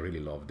 I really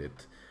loved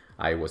it.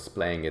 I was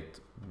playing it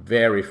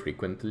very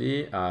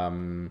frequently.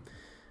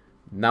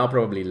 Now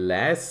probably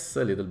less,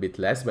 a little bit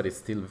less, but it's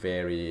still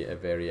a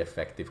very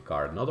effective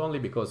card. Not only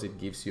because it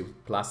gives you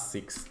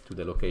 +6 to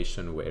the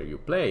location where you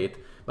play it,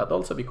 but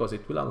also because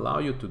it will allow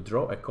you to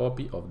draw a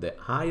copy of the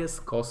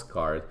highest cost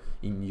card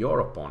in your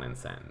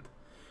opponent's hand.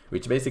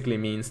 Which basically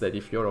means that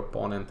if your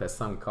opponent has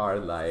some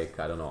card like,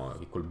 I don't know,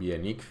 it could be a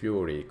Nick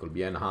Fury, it could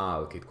be an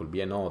Hulk, it could be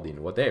an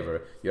Odin,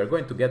 whatever, you're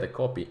going to get a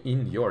copy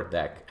in your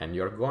deck and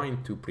you're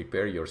going to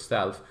prepare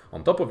yourself,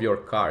 on top of your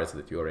cards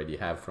that you already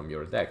have from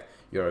your deck,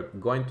 you're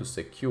going to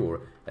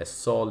secure a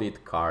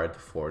solid card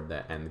for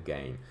the end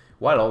game,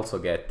 while also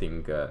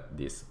getting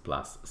this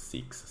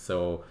 +6.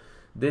 So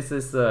this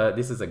is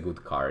a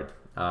good card.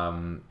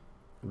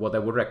 what I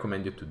would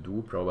recommend you to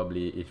do,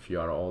 probably if you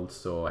are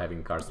also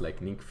having cards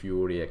like Nick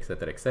Fury,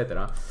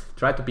 etc.,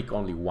 try to pick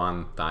only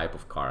one type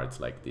of cards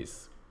like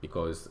this,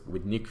 because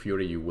with Nick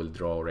Fury you will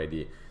draw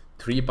already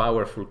 3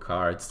 powerful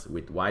cards.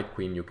 With White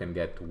Queen you can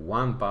get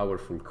 1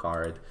 powerful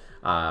card.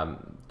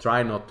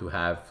 Try not to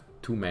have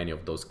too many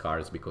of those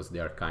cards because they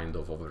are kind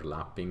of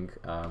overlapping,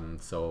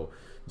 so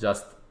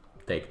just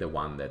take the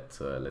one that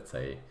let's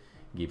say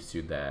gives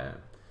you the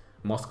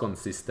most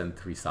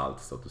consistent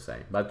result, so to say.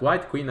 But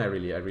White Queen, I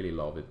really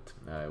love it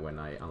when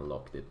I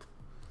unlocked it.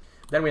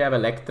 Then we have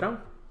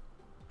Electra.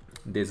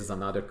 This is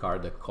another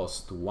card that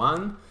costs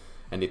 1,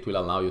 and it will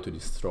allow you to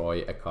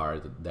destroy a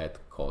card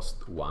that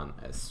costs 1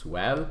 as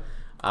well.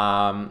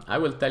 I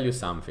will tell you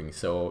something.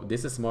 So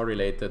this is more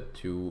related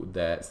to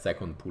the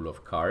second pool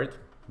of card,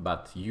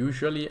 but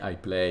usually I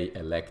play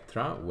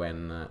Electra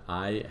when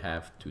I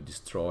have to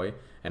destroy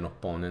an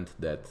opponent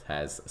that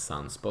has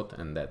Sunspot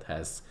and that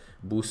has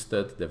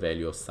boosted the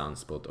value of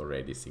Sunspot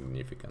already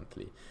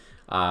significantly.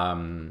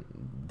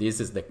 This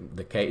is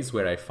the case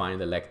where I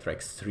find Electra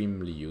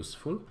extremely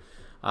useful,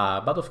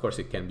 but of course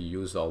it can be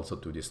used also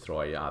to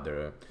destroy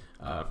other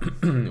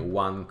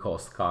one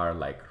cost card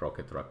like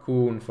Rocket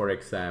Raccoon, for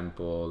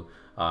example,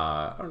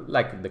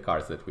 like the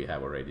cards that we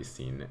have already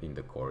seen in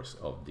the course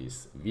of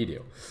this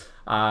video.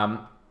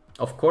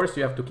 Of course,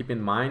 you have to keep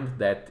in mind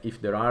that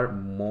if there are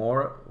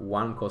more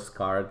one cost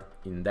card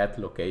in that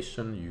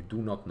location, you do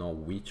not know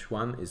which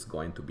one is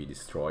going to be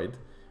destroyed.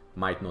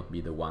 Might not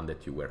be the one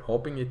that you were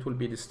hoping it will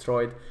be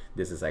destroyed.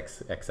 This is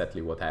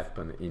exactly what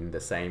happened in the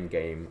same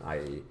game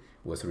I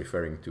was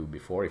referring to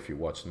before. If you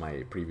watched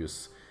my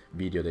previous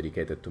video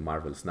dedicated to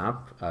Marvel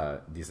Snap,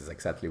 this is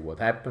exactly what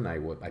happened.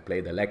 I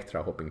played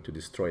Electra hoping to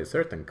destroy a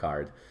certain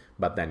card,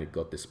 but then it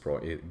got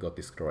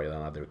destroyed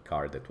another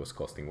card that was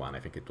costing 1. I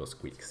think it was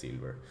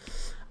Quicksilver.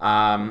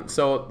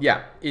 So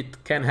yeah,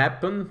 it can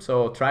happen.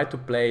 So try to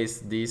place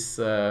this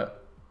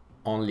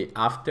only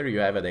after you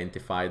have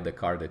identified the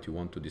card that you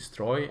want to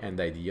destroy, and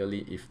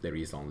ideally if there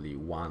is only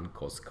one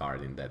cost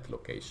card in that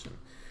location.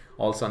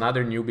 Also,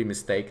 another newbie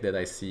mistake that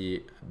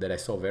I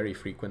saw very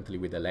frequently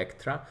with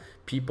Electra,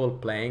 people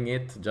playing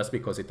it just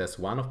because it has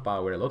 1 of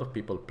power. A lot of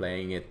people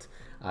playing it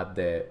at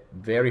the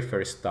very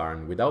first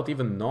turn without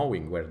even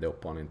knowing where the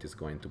opponent is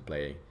going to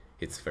play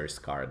its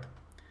first card.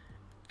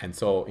 And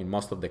so in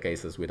most of the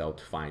cases without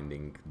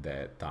finding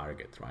the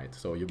target, right?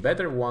 So you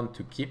better want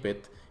to keep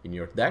it in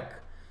your deck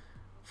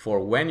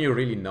for when you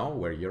really know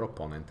where your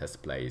opponent has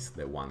placed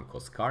the 1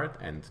 cost card,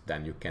 and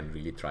then you can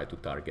really try to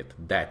target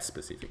that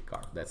specific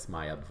card. That's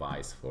my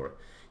advice for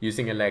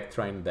using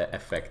Electra in the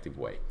effective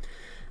way.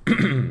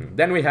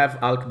 Then we have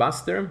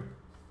Hulkbuster.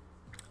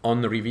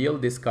 On reveal,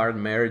 this card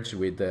merges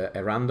with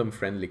a random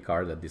friendly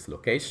card at this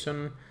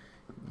location.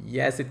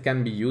 Yes, it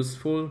can be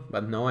useful,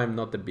 but no, I'm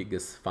not the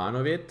biggest fan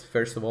of it.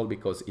 First of all,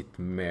 because it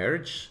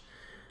merges.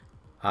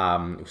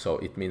 So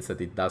it means that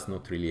it does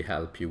not really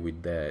help you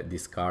with the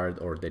discard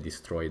or the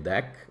destroy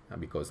deck,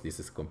 because this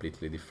is a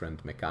completely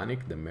different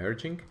mechanic, the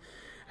merging.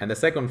 And the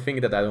second thing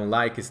that I don't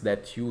like is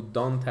that you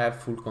don't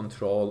have full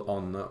control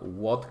on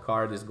what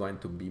card is going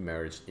to be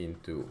merged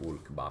into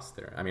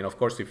Hulkbuster. I mean, of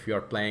course, if you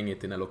are playing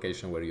it in a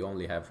location where you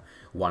only have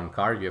 1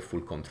 card, you have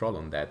full control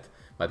on that.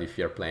 But if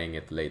you're playing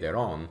it later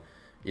on,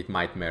 it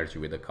might merge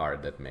with a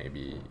card that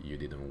maybe you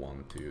didn't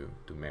want to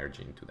merge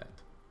into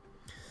that.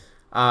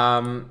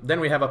 Then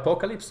we have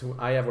Apocalypse.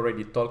 I have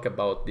already talked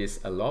about this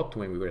a lot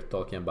when we were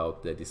talking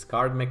about the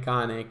discard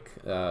mechanic.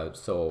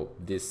 So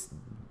this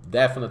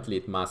definitely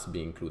it must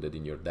be included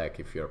in your deck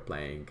if you're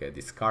playing a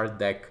discard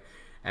deck,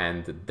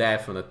 and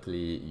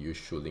definitely you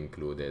should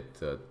include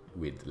it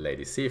with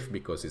Lady Sif,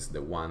 because it's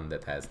the one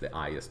that has the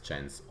highest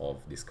chance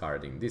of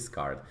discarding this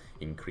card,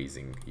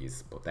 increasing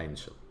his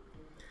potential.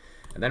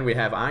 And then we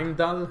have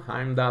Heimdall.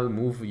 Heimdall,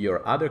 move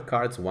your other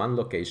cards 1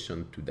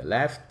 location to the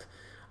left.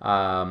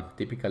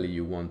 Typically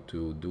you want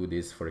to do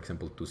this, for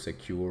example, to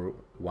secure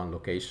 1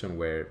 location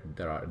where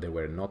there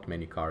were not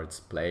many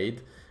cards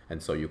played,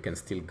 and so you can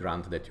still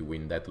grant that you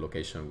win that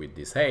location with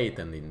this 8,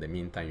 and in the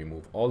meantime you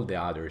move all the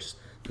others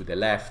to the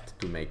left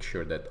to make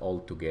sure that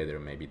all together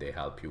maybe they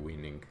help you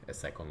winning a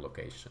 2nd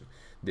location.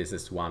 This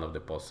is one of the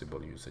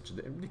possible usage.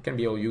 It can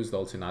be used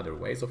also in other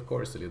ways, of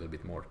course, a little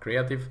bit more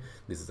creative.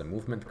 This is a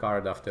movement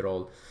card after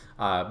all,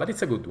 but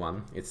it's a good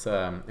one. It's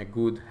a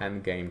good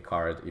hand game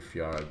card if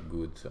you are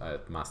good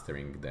at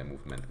mastering the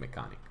movement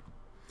mechanic.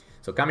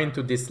 So coming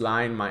to this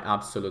line, my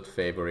absolute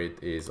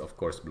favorite is, of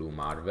course, Blue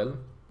Marvel.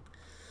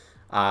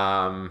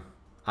 I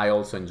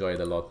also enjoyed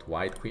a lot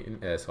White Queen,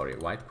 as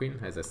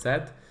I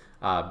said,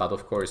 but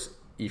of course,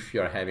 if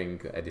you are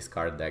having a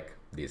discard deck,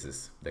 this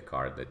is the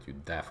card that you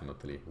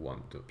definitely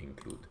want to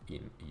include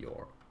in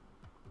your.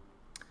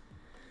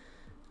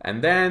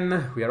 And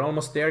then we are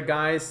almost there,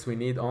 guys. We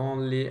need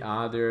only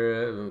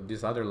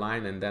this other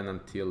line, and then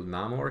until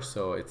Namor.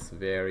 So it's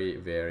very,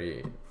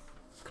 very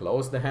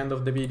close the end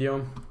of the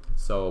video.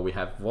 So we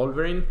have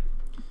Wolverine.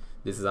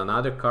 This is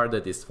another card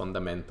that is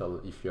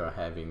fundamental if you are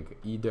having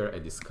either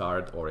a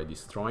discard or a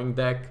destroying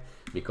deck,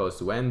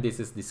 because when this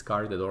is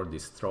discarded or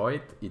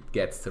destroyed, it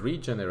gets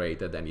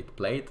regenerated and it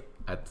played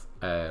at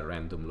a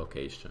random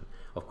location.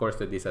 Of course,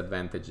 the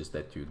disadvantage is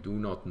that you do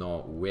not know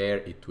where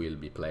it will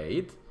be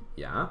played,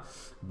 yeah,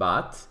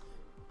 but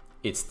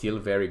it's still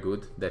very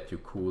good that you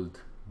could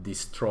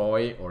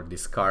destroy or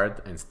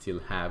discard and still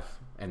have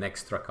an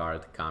extra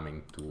card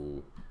coming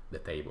to the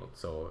table.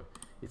 So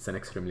it's an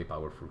extremely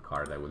powerful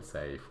card, I would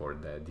say, for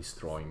the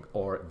destroying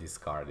or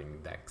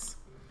discarding decks.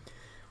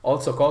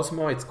 Also,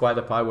 Cosmo, it's quite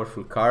a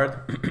powerful card.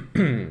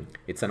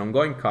 It's an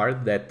ongoing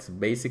card that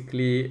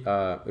basically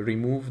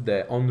removes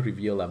the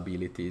on-reveal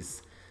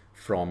abilities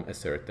from a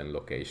certain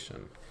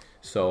location.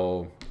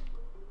 So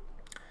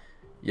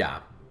yeah,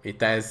 it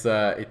has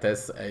a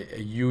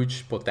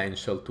huge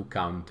potential to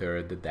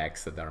counter the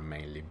decks that are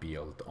mainly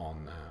built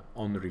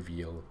on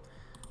reveal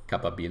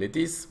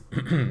capabilities.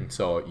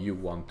 So you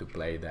want to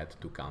play that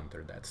to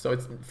counter that. So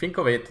think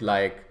of it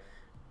like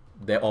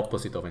the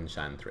opposite of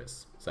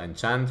Enchantress. So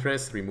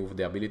Enchantress remove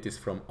the abilities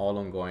from all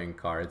ongoing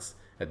cards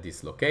at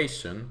this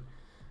location,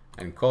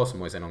 and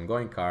Cosmo is an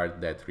ongoing card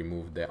that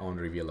remove the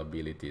on-reveal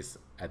abilities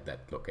at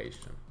that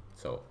location.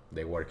 So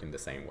they work in the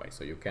same way.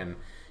 So you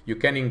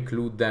can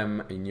include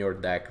them in your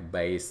deck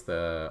based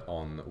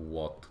on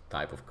what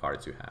type of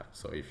cards you have.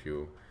 So if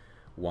you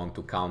want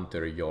to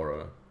counter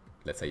your,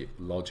 let's say,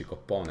 logic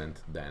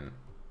opponent, then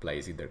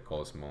plays either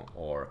Cosmo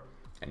or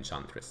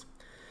Enchantress.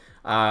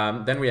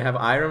 Then we have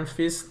Iron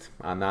Fist,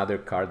 another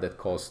card that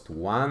costs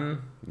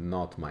 1,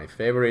 not my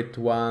favorite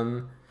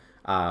one.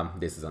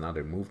 This is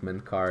another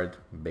movement card.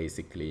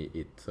 Basically,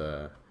 it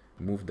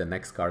moves the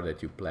next card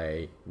that you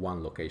play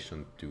one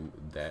location to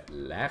the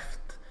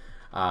left.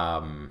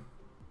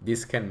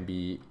 This can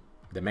be,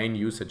 the main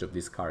usage of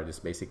this card is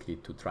basically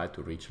to try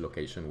to reach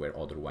location where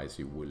otherwise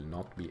you will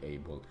not be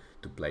able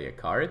to play a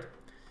card,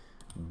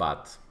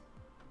 but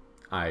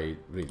I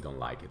really don't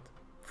like it.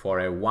 For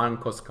a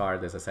 1-cost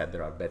card, as I said,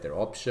 there are better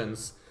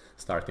options,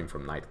 starting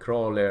from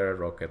Nightcrawler,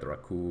 Rocket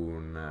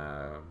Raccoon,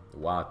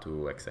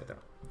 Watu, etc.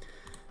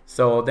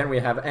 So then we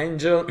have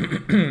Angel.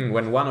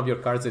 When one of your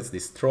cards is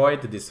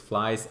destroyed, this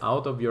flies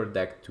out of your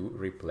deck to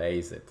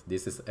replace it.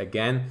 This is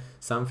again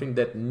something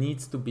that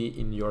needs to be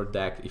in your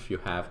deck if you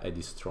have a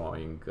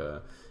destroying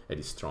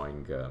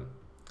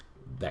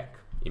deck.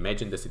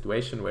 Imagine the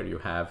situation where you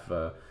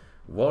have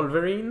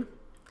Wolverine,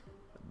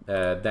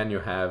 then you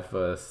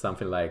have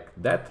something like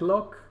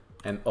Deathlock,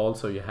 and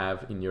also you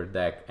have in your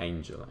deck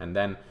Angel, and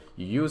then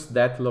you use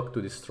Deathlock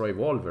to destroy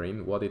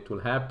Wolverine. What it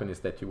will happen is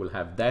that you will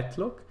have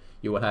Deathlock,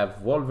 you will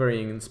have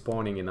Wolverine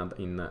spawning in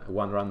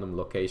one random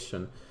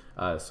location,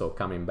 so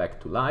coming back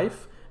to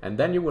life, and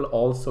then you will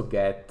also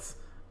get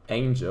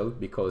Angel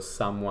because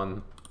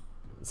some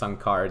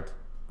card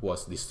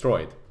was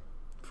destroyed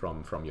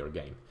from your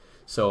game.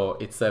 So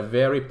it's a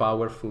very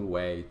powerful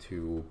way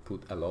to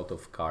put a lot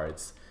of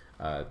cards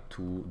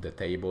to the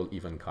table,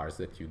 even cards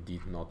that you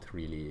did not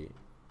really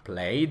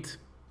played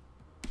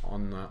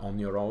on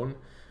your own,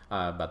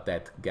 but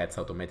that gets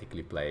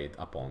automatically played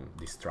upon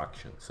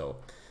destruction. So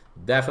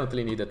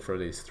definitely needed for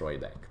the destroy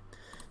deck.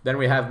 Then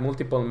we have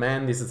Multiple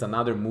Man. This is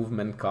another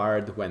movement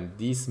card. When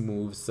this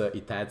moves,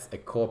 it adds a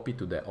copy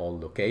to the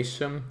old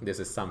location. This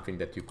is something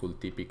that you could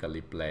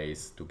typically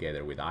place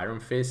together with Iron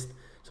Fist.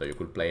 So you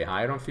could play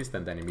Iron Fist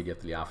and then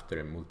immediately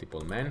after a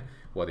Multiple Man,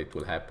 what it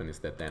will happen is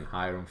that then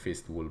Iron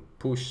Fist will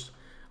push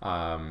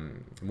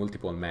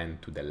Multiple Man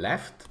to the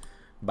left,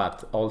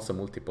 but also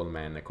Multiple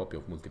Man, a copy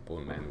of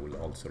Multiple Man will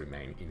also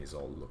remain in his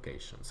old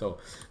location. So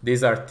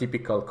these are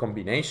typical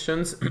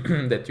combinations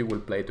that you will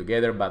play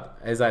together, but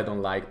as I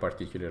don't like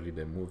particularly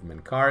the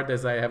movement card,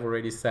 as I have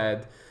already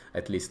said,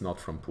 at least not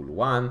from pool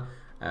 1,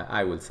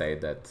 I will say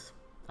that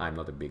I'm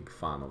not a big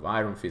fan of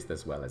Iron Fist,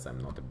 as well as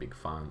I'm not a big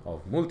fan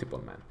of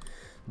Multiple Man.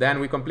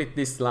 Then we complete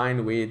this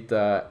line with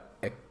a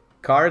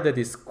card that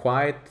is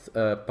quite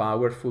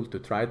powerful to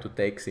try to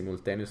take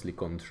simultaneously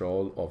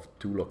control of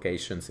 2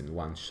 locations in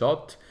one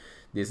shot.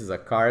 This is a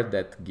card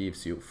that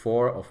gives you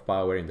 4 of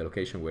power in the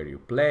location where you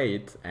play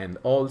it, and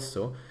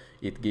also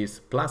it gives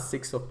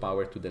 +6 of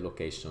power to the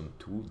location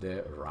to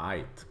the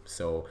right.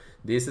 So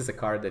this is a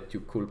card that you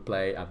could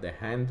play at the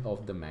end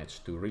of the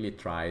match to really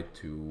try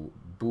to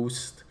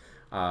boost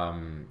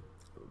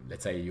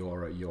let's say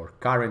your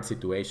current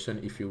situation.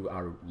 If you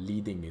are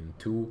leading in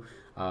 2,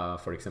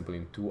 for example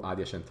in 2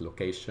 adjacent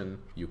location,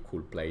 you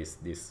could place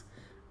this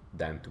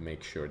then to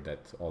make sure that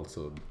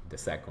also the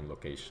second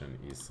location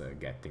is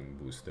getting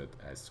boosted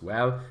as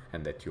well,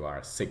 and that you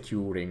are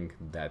securing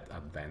that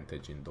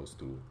advantage in those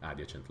 2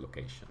 adjacent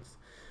locations.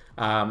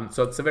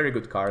 So it's a very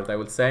good card, I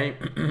would say.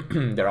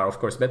 There are of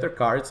course better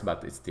cards,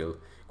 but it's still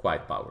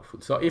quite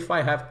powerful. So if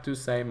I have to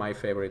say my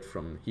favorite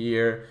from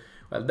here,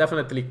 well,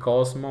 definitely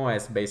Cosmo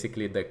as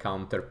basically the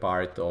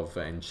counterpart of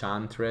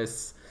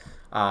Enchantress,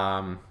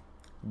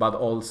 but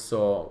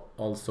also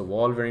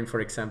Wolverine, for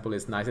example,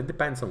 is nice. It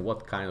depends on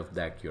what kind of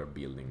deck you're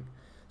building.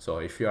 So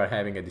if you are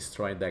having a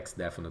destroy decks,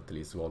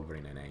 definitely it's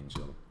Wolverine and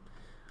Angel.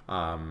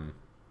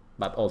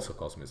 But also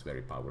Cosmo is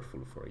very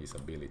powerful for his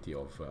ability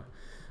of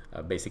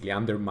basically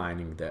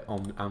undermining the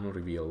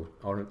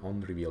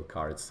on-reveal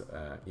cards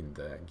in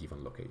the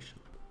given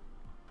location.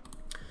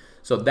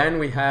 So then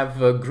we have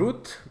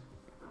Groot.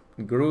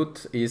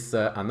 Groot is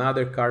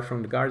another card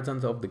from the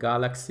Guardians of the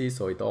Galaxy,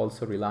 so it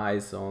also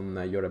relies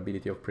on your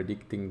ability of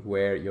predicting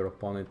where your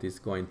opponent is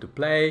going to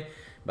play.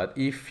 But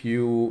if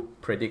you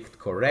predict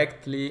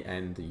correctly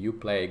and you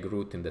play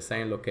Groot in the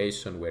same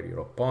location where your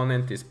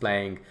opponent is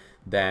playing,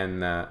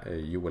 then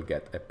you will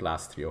get a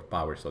 +3 of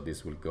power, so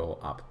this will go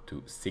up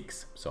to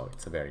 6. So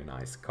it's a very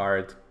nice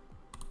card.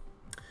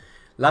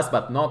 Last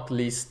but not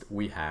least,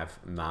 we have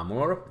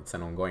Namor. It's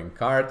an ongoing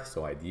card,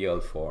 so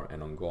ideal for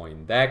an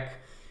ongoing deck.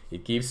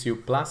 It gives you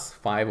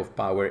 +5 of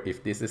power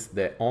if this is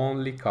the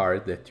only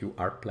card that you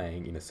are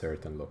playing in a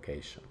certain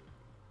location.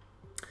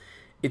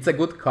 It's a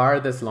good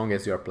card as long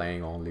as you are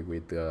playing only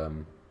with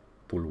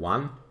pool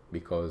 1,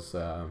 because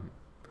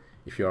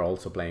if you are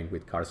also playing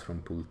with cards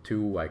from pool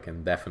 2, I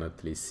can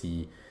definitely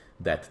see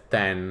that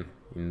 10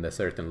 in a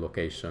certain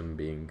location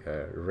being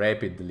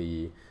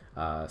rapidly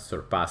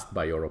surpassed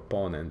by your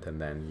opponent,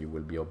 and then you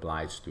will be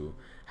obliged to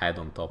head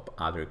on top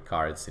other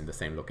cards in the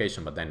same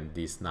location, but then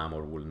this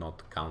Namor will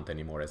not count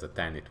anymore as a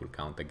 10, it will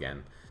count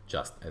again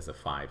just as a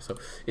 5. So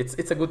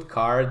it's a good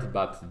card,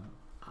 but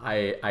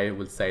I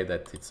will say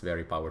that it's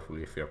very powerful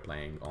if you're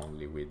playing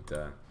only with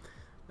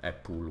a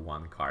pool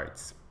 1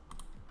 cards.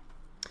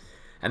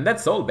 And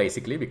that's all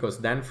basically, because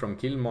then from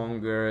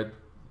Killmonger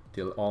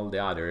till all the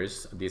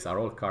others, these are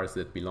all cards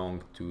that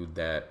belong to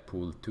the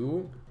pool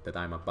 2 that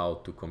I'm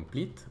about to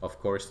complete. Of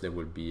course, there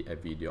will be a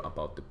video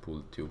about the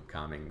pool 2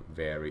 coming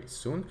very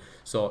soon.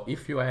 So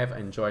if you have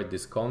enjoyed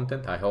this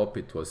content, I hope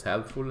it was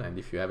helpful. And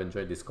if you have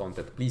enjoyed this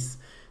content, please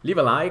leave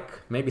a like,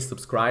 maybe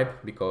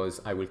subscribe,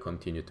 because I will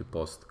continue to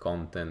post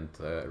content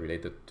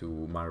related to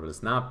Marvel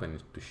Snap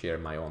and to share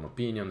my own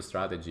opinions,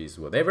 strategies,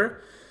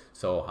 whatever.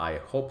 So I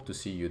hope to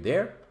see you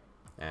there.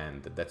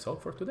 And that's all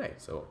for today.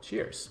 So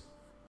cheers.